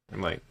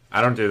 like,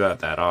 I don't do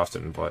that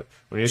often, but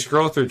when you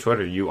scroll through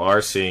Twitter, you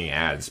are seeing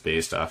ads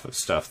based off of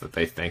stuff that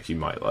they think you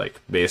might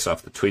like, based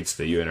off the tweets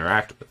that you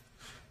interact with.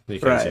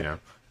 Because, you know,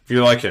 if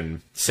you're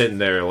sitting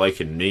there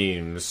liking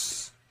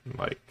memes,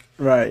 like,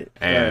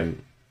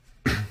 and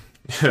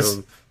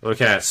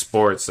looking at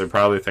sports, they're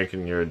probably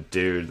thinking you're a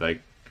dude,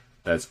 like,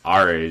 that's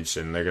our age,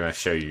 and they're gonna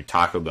show you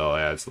Taco Bell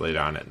ads late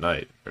on at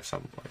night or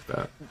something like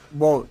that.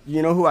 Well,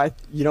 you know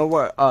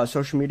what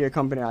social media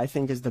company I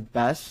think is the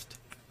best,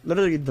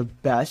 literally the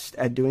best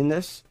at doing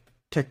this?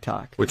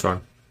 TikTok. Which one?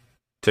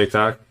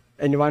 TikTok?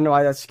 And you want to know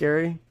why that's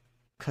scary?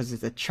 Because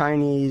it's a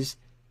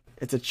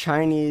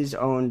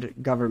Chinese-owned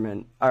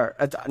government, or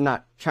it's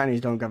not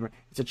Chinese-owned government.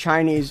 It's a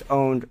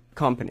Chinese-owned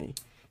company,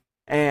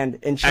 and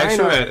in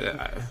China,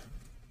 actually,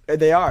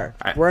 they are.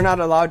 They're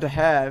not allowed to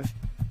have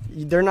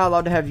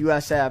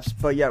U.S. apps,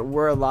 but yet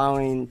we're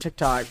allowing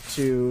TikTok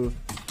to,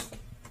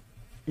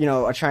 you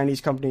know, a Chinese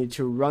company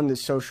to run the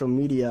social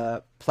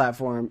media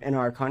platform in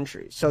our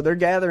country. So they're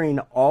gathering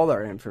all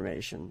our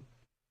information.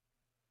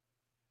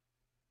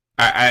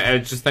 I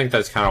just think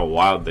that's kind of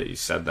wild that you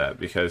said that,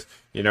 because,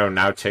 you know,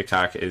 now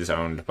TikTok is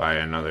owned by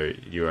another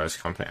U.S.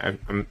 company.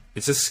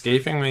 It's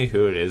escaping me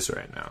who it is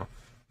right now.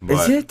 Is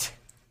But, it?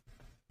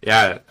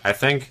 Yeah, I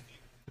think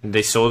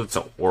they sold it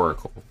to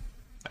Oracle.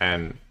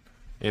 And,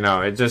 you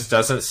know, it just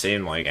doesn't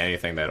seem like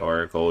anything that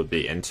Oracle would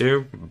be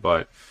into,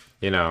 but,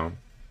 you know,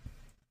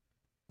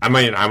 I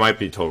might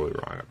be totally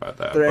wrong about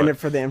that. They're in it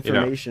for the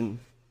information.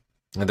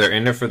 You know, they're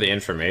in it for the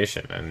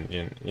information, and,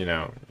 you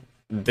know,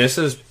 this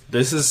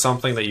is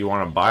something that you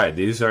want to buy.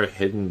 These are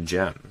hidden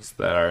gems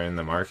that are in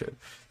the market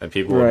that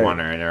people would want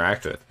to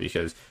interact with,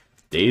 because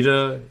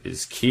data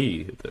is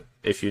key.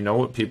 If you know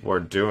what people are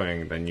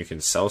doing, then you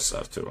can sell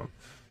stuff to them.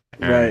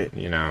 And,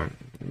 you know,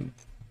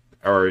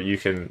 or you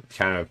can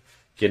kind of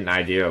get an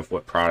idea of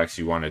what products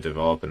you want to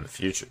develop in the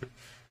future.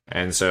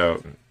 And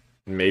so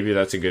maybe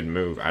that's a good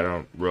move. I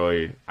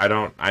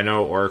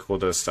know Oracle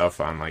does stuff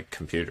on, like,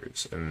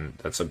 computers, and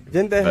that's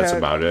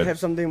about it. Have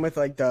something with,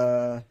 like,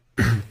 the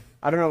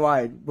I don't know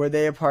why. Were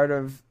they a part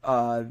of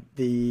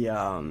the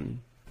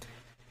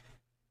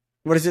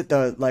what is it,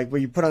 the, like,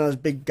 where you put on those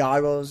big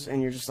goggles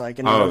and you're just like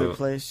in another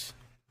place?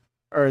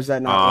 Or is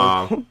that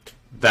not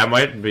that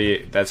might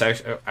be,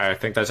 I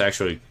think that's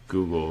actually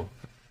Google,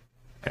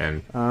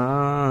 and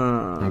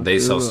they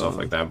sell stuff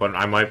like that, but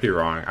I might be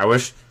wrong. I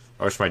wish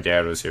my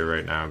dad was here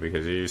right now,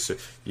 because he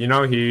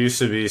used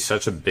to be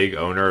such a big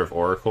owner of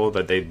Oracle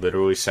that they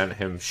literally sent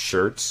him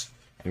shirts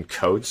and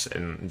coats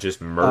and just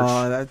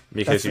merch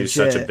because he's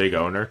such a big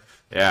owner.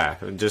 Yeah,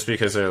 just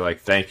because they're like,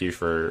 thank you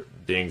for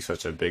being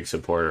such a big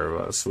supporter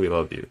of us. We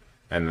love you.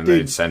 And then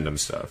they'd send him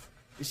stuff.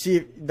 See,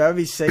 that would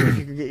be sick if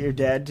you could get your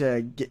dad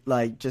to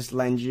just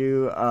lend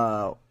you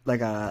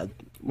like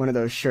one of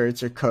those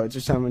shirts or coats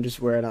or something, and just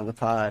wear it on the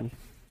pod.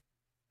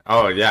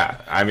 Oh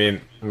yeah, I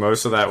mean,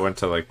 most of that went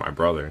to, like, my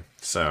brother.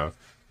 So,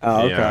 you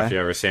know, if you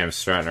ever see him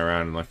strutting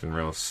around and looking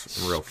real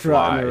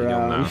fly, you'll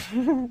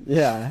know.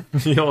 Yeah,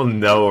 you'll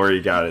know where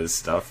he got his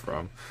stuff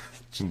from.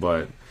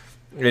 But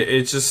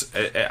it's just,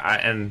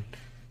 and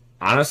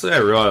honestly, I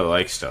really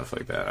like stuff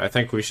like that. I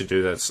think we should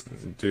do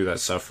that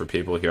stuff for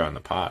people here on the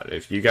pod.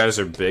 If you guys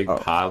are big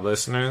pod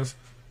listeners,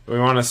 we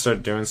want to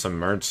start doing some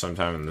merch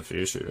sometime in the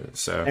future.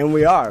 So, and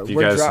we are.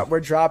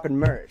 We're dropping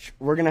merch.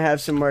 We're gonna have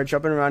some merch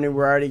up and running.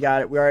 We already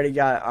got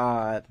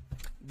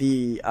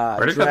the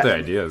got the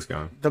ideas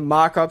going. The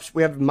mock-ups.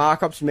 We have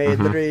mock-ups made.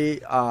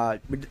 Literally,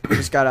 we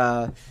just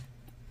gotta,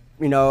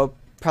 you know,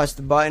 press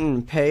the button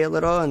and pay a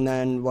little, and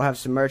then we'll have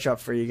some merch up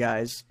for you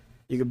guys.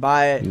 You can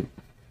buy it.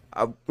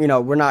 You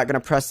know, we're not gonna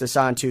press this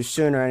on too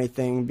soon or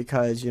anything,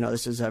 because, you know,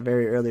 this is a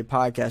very early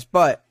podcast.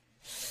 But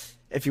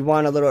if you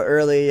want a little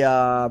early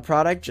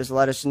product, just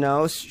let us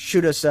know.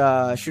 Shoot us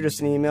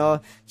an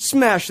email.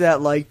 Smash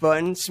that like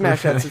button.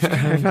 Smash that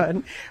subscribe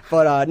button.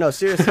 But no,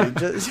 seriously,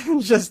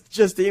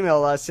 just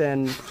email us,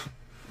 and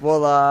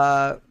we'll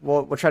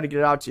try to get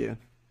it out to you.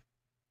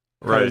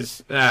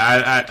 Right.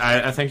 Yeah,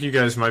 I think you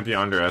guys might be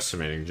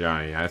underestimating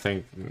Johnny. I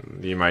think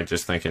you might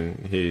just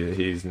thinking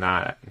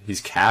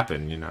he's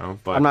capping, you know.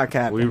 But I'm not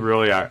capping. We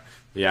really are.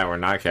 Yeah, we're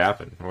not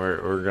capping.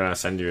 We're gonna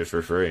send you it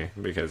for free,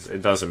 because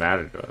it doesn't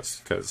matter to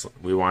us. Because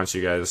we want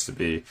you guys to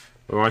be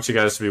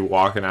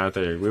walking out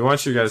there. We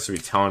want you guys to be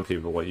telling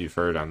people what you've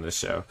heard on this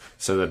show,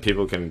 so that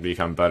people can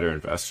become better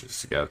investors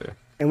together.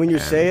 And when you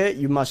say it,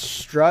 you must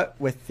strut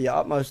with the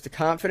utmost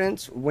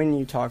confidence when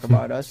you talk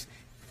about us.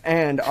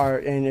 And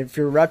if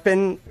you're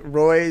repping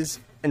Roy's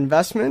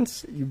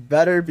investments, you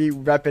better be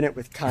repping it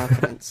with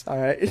confidence. All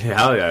right?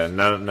 Hell yeah.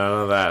 None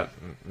of that.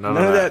 None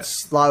of that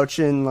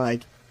slouching,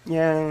 like,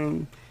 yeah,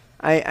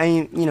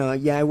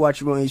 I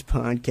watch Roy's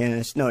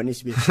podcast. No, it needs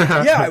to be,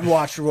 yeah, I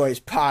watch Roy's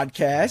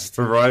podcast.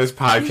 Roy's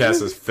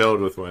podcast is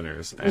filled with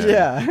winners. And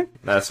yeah.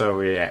 That's what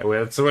we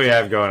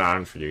have going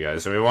on for you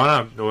guys. And we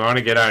want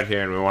to get out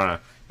here and we want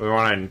to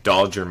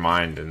indulge your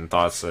mind in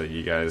thoughts that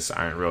you guys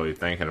aren't really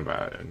thinking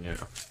about. And,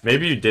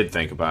 maybe you did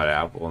think about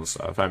Apple and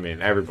stuff. I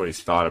mean,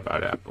 everybody's thought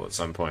about Apple at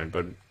some point,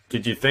 but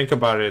did you think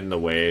about it in the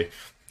way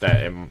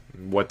that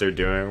what they're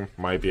doing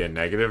might be a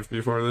negative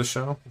before this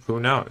show?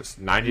 Who knows?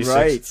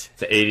 96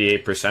 to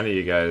 88% of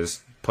you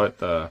guys put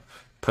the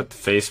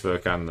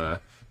Facebook on the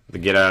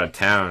get out of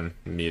town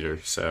meter.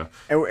 So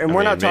and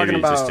we're not talking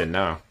about, just didn't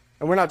know.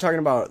 And we're not talking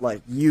about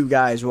like you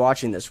guys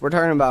watching this. We're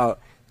talking about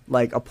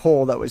like a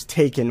poll that was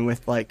taken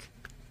with like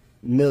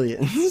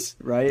millions,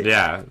 right?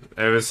 Yeah,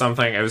 it was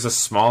a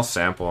small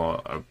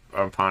sample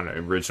upon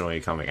originally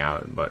coming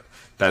out, but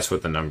that's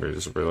what the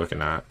numbers we're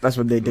looking at. That's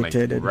what they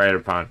dictated. Right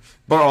upon.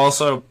 But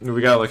also,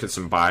 we got to look at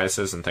some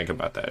biases and think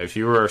about that. If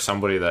you were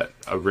somebody that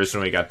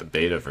originally got the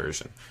beta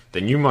version,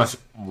 then you must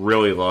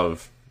really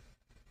love,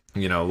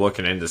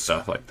 looking into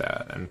stuff like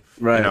that. And,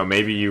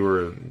 maybe you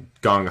were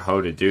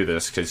gung-ho to do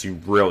this because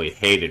you really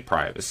hated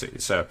privacy.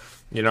 So,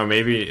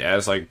 maybe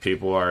as, like,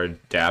 people are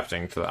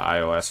adapting to the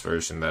iOS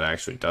version that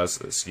actually does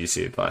this, you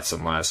see less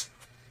and less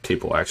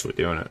people actually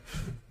doing it.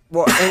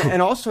 Well,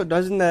 and also,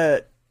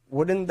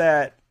 wouldn't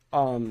that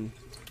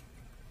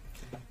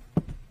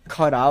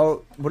cut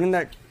out, wouldn't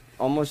that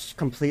almost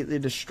completely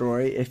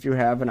destroy, if you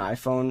have an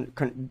iPhone,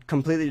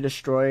 completely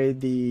destroy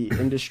the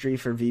industry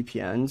for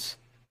VPNs?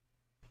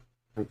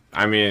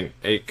 I mean,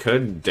 it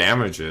could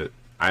damage it.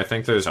 I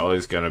think there's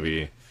always going to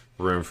be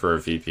room for a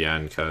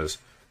VPN because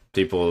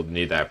people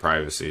need that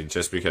privacy.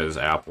 Just because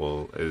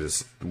Apple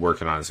is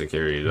working on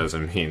security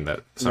doesn't mean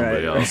that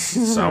somebody else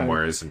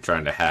somewhere isn't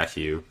trying to hack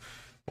you.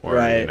 Or,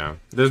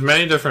 there's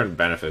many different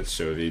benefits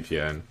to a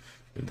VPN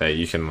that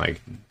you can,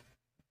 like,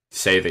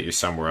 say that you're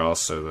somewhere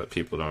else so that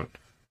people don't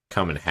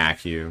come and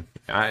hack you.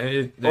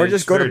 Or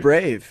just go to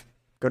Brave.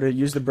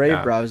 Use the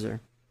Brave browser.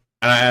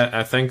 And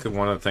I think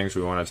one of the things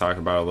we want to talk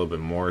about a little bit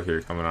more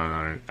here coming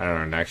on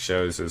our next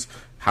shows is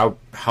how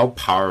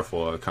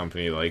powerful a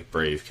company like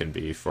Brave can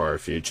be for our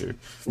future.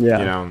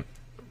 Yeah.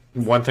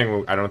 One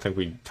thing I don't think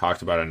we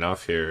talked about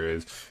enough here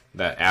is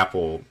that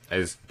Apple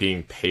is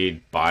being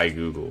paid by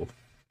Google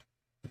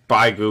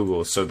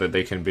so that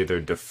they can be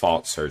their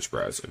default search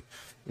browser.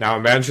 Now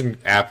imagine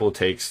Apple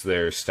takes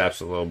their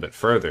steps a little bit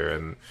further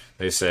and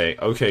they say,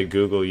 okay,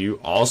 Google, you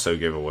also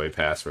give away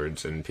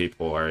passwords and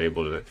people are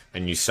able to,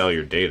 and you sell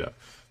your data.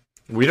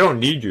 We don't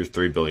need your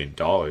 $3 billion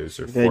or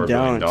 $4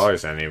 billion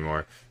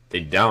anymore.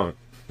 They don't.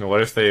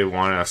 What if they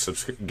want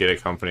to get a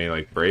company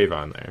like Brave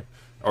on there?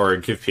 Or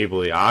give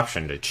people the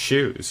option to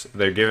choose.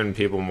 They're giving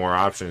people more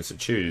options to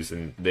choose,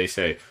 and they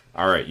say,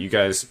 all right, you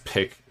guys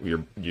pick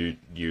your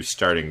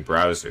starting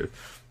browser,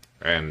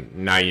 and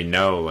now you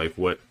know like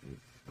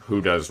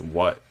who does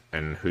what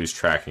and who's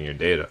tracking your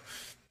data.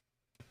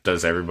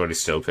 Does everybody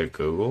still pick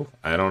Google?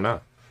 I don't know.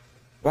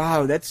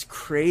 Wow, that's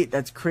great.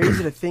 That's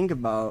crazy to think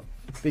about,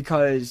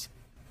 because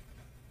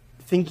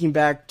thinking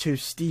back to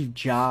Steve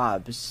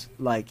Jobs,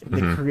 like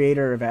the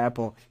creator of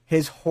Apple,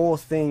 his whole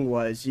thing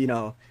was, he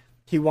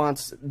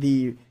wants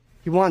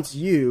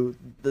you,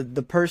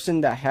 the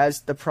person that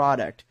has the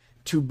product,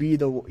 to be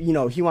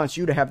he wants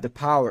you to have the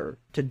power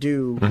to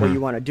do what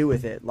you want to do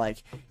with it.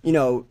 Like,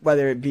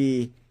 whether it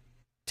be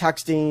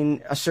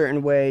texting a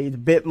certain way, the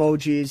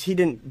Bitmojis. He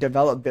didn't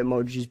develop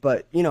Bitmojis,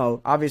 but,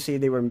 obviously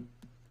they were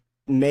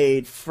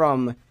made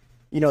from,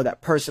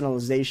 that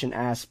personalization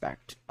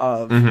aspect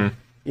of,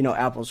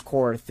 Apple's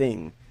core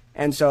thing.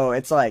 And so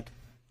it's like,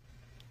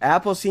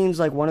 Apple seems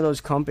like one of those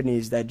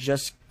companies that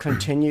just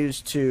continues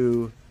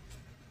to,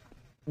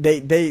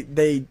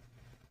 they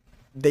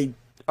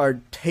are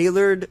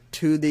tailored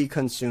to the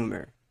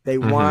consumer. They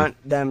want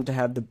them to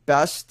have the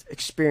best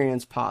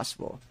experience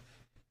possible.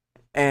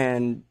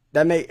 And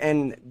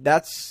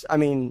that's, I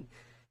mean,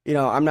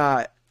 I'm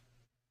not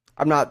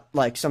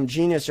like some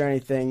genius or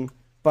anything,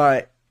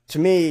 but to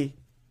me,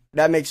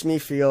 that makes me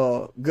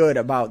feel good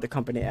about the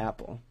company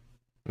Apple.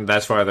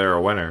 That's why they're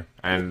a winner,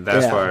 and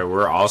that's why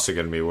we're also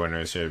going to be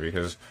winners here,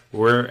 because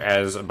we're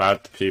as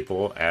about the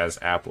people as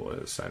Apple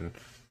is. And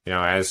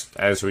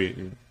as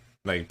we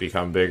like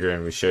become bigger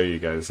and we show you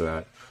guys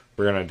that,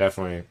 we're going to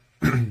definitely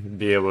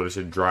be able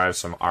to drive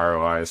some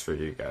ROIs for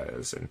you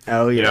guys. And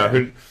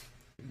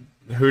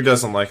who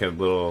doesn't like a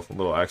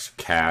little extra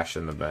cash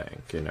in the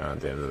bank, at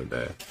the end of the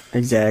day.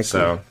 Exactly.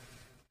 So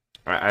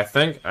I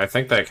think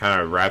that kind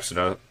of wraps it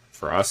up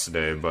for us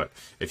today. But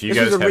if you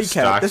guys have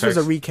stock picks, this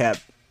was a recap.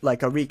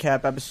 Like a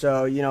recap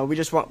episode, we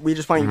just want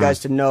you guys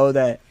to know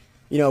that,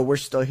 we're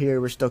still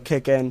here, we're still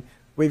kicking.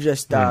 We've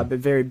just been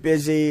very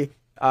busy.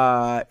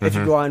 If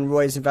you go on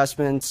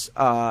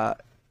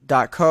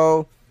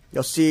roysinvestments.co,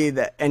 you'll see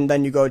that, and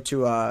then you go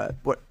to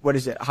what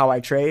is it? How I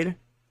Trade.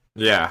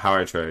 Yeah, How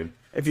I Trade.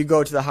 If you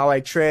go to the How I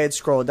Trade,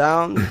 scroll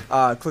down,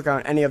 click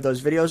on any of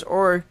those videos,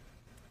 or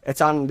it's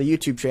on the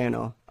YouTube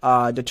channel.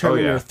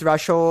 Determine your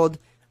threshold,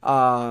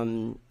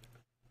 how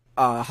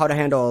to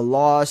handle a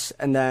loss,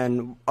 and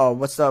then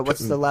what's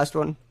the last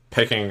one?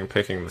 Picking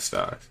the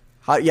stock.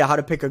 How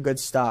to pick a good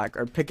stock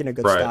or picking a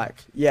good stock.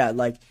 Yeah,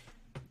 like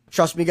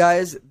trust me,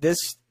 guys.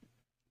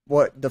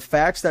 The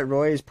facts that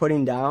Roy is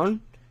putting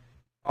down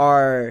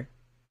are.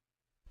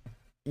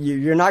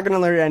 You're not going to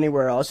learn it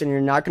anywhere else, and you're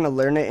not going to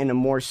learn it in a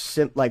more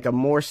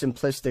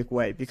simplistic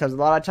way, because a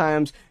lot of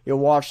times you'll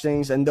watch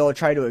things and they'll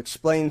try to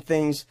explain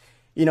things,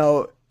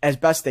 as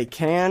best they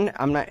can.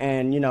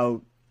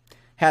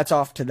 Hats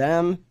off to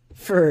them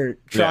for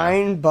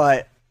trying,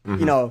 but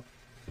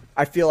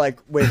I feel like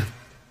with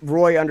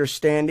Roy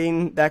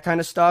understanding that kind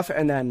of stuff,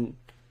 and then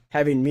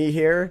having me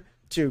here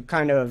to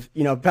kind of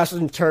best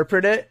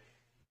interpret it,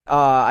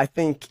 I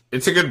think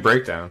it's a good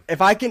breakdown.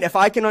 If I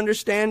can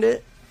understand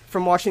it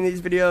from watching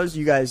these videos,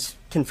 you guys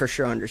can for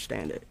sure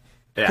understand it.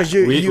 Yeah,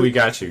 we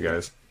got you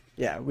guys.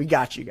 Yeah, we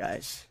got you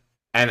guys.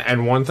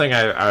 And one thing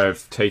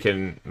I've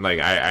taken,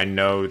 like I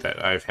know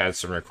that I've had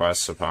some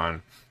requests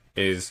upon,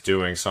 is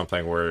doing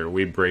something where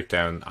we break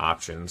down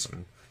options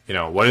and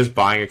what does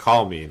buying a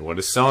call mean? What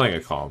does selling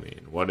a call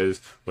mean? What is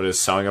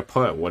selling a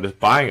put? What is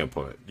buying a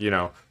put?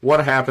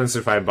 What happens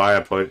if I buy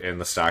a put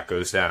and the stock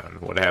goes down?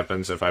 What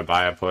happens if I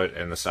buy a put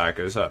and the stock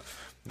goes up?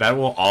 That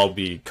will all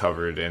be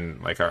covered in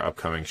like our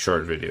upcoming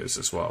short videos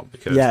as well,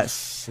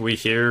 because we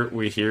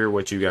hear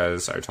what you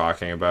guys are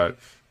talking about,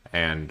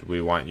 and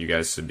we want you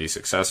guys to be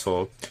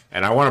successful,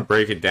 and I want to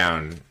break it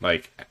down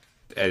like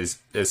as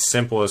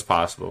simple as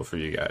possible for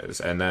you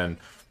guys, and then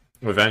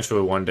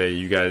eventually one day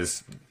you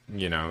guys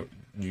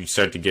you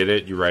start to get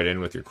it, you write in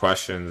with your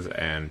questions,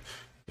 and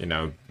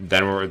then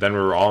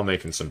we're all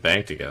making some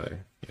bank together,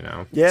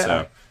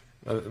 so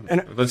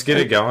let's get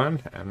it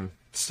going and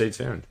stay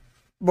tuned.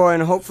 Well,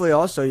 and hopefully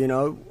also,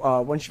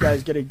 once you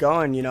guys get it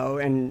going,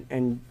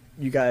 and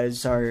you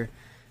guys are,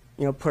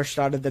 pushed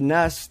out of the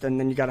nest, and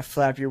then you got to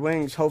flap your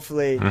wings.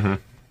 Hopefully, if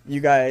you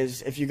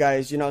guys,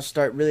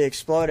 start really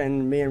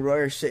exploding, me and Roy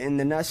are sitting in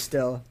the nest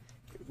still.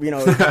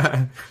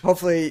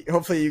 Hopefully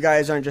you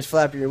guys aren't just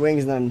flapping your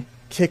wings and then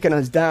kicking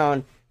us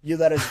down. You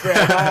let us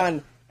grab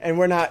on, and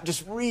we're not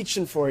just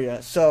reaching for you.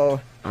 So,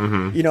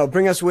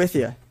 bring us with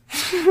you.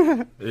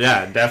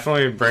 Yeah,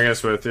 definitely bring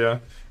us with you.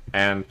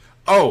 And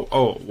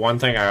one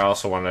thing I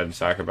also wanted to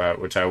talk about,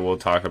 which I will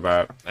talk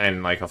about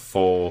in like a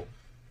full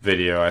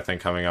video, I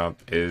think coming up,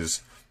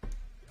 is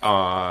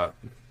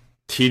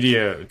TD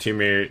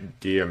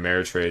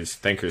Ameritrade's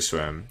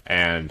Thinkorswim,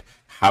 and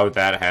how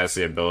that has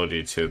the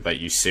ability to let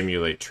you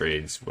simulate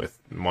trades with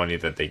money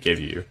that they give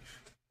you,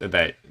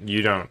 that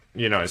you don't,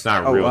 it's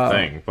not a real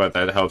thing, but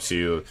that helps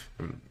you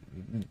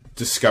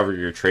discover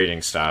your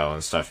trading style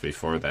and stuff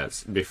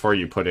before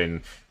you put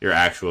in your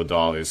actual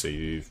dollars that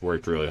you've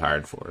worked really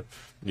hard for.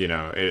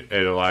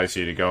 It allows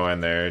you to go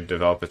in there,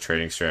 develop a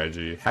trading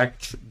strategy. Heck,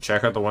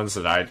 check out the ones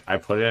that I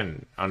put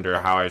in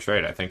under How I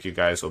Trade. I think you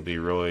guys will be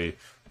really,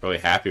 really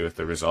happy with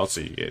the results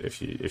that you get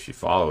if you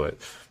follow it.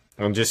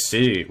 And just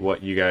see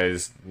what you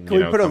guys Can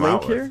we put a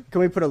link here?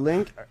 Can we put a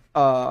link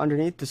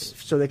underneath this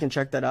so they can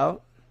check that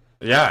out?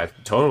 Yeah,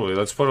 totally.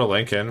 Let's put a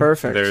link in.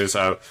 Perfect. There's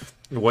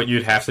what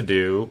you'd have to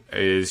do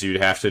is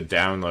you'd have to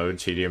download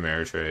TD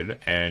Ameritrade,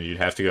 and you'd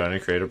have to go in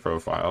and create a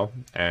profile,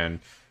 and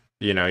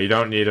you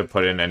don't need to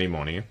put in any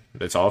money.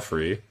 It's all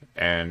free.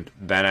 And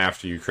then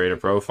after you create a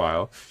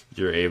profile,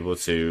 you're able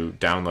to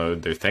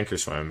download their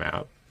Thinkorswim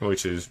app,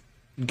 which has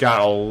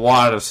got a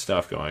lot of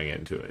stuff going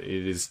into it.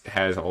 It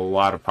has a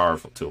lot of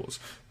powerful tools.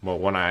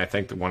 But I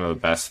think that one of the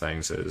best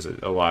things is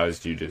it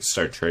allows you to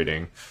start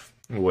trading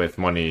with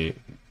money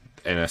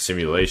in a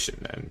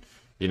simulation, and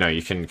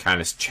you can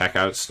kind of check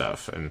out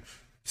stuff and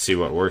see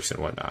what works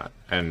and whatnot.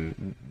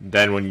 And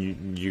then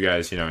when you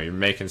guys, you're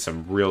making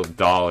some real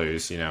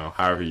dollars,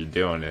 however you're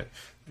doing it,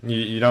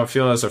 you don't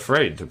feel as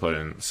afraid to put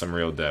in some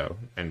real dough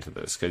into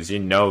this, because you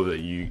know that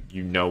you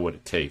know what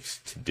it takes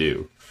to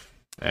do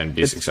and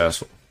be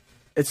successful.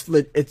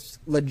 It's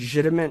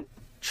legitimate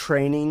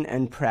training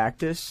and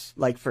practice,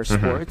 like for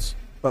sports,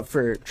 but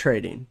for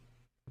trading.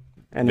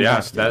 And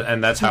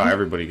that's how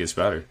everybody gets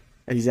better.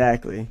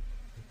 Exactly.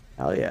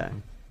 Hell yeah.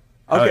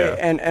 Okay,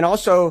 and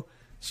also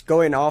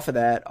going off of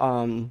that,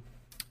 I'm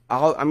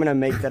gonna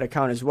make that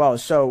account as well.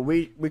 So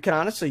we can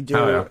honestly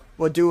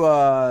we'll do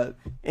a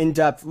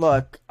in-depth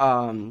look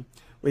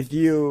with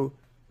you,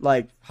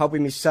 like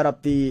helping me set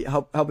up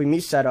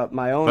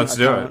my own Let's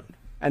account. Do it.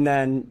 And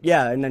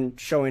then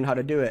showing how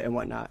to do it and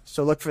whatnot.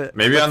 So look for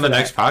maybe on the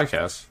next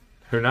podcast.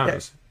 Who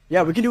knows?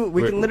 Yeah, we can do it.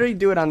 We can literally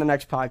do it on the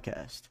next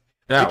podcast.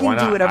 Yeah, we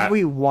can do whatever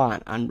we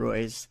want on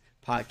Roy's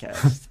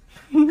podcast.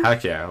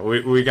 Heck yeah,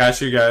 we got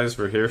you guys.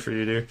 We're here for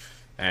you, dude,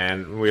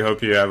 and we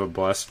hope you have a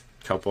blessed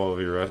couple of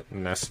your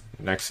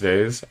next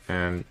days.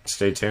 And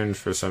stay tuned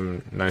for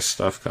some nice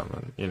stuff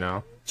coming.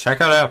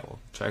 Check out Apple.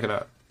 Check it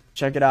out.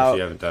 Check it out if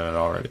you haven't done it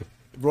already.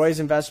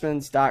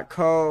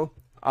 RoysInvestments.co.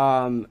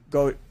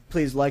 Go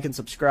please like and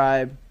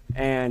subscribe,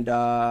 and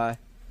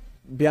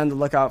be on the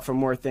lookout for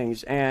more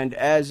things. And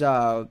as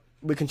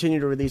we continue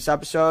to release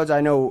episodes,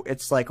 I know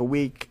it's like a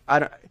week.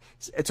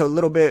 It's a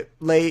little bit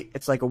late.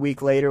 It's like a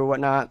week later or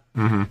whatnot.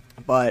 Mm-hmm.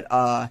 But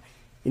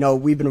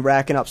we've been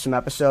racking up some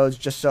episodes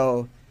just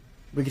so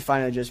we can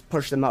finally just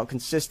push them out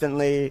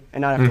consistently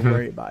and not have to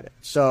worry about it.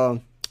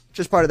 So,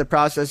 just part of the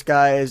process,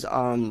 guys.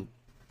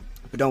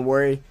 But don't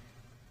worry,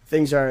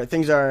 things are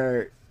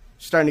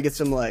starting to get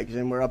some legs,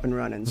 and we're up and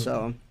running.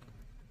 So,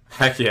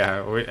 heck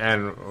yeah,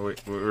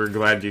 we're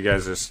glad you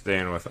guys are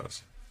staying with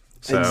us.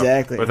 So,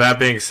 exactly. With that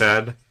being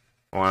said,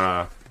 I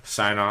want to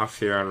sign off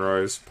here on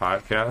Roy's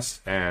podcast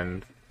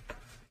and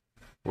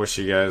wish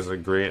you guys a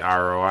great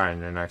ROI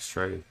in your next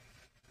trade.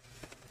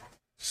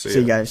 See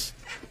you guys.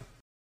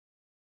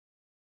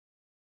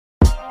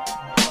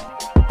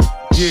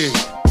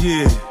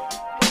 Yeah.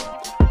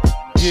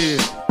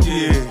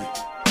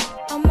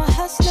 I'm a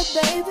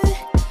hustler, baby.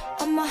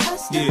 I'm a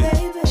hustler,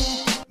 baby.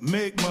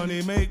 Make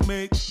money,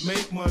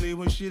 make money.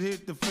 When shit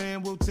hit the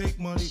fan, we'll take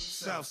money.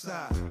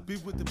 Southside. Be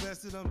with the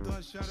best of them,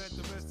 done shot at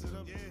the rest of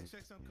them. Yeah,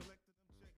 check some collector.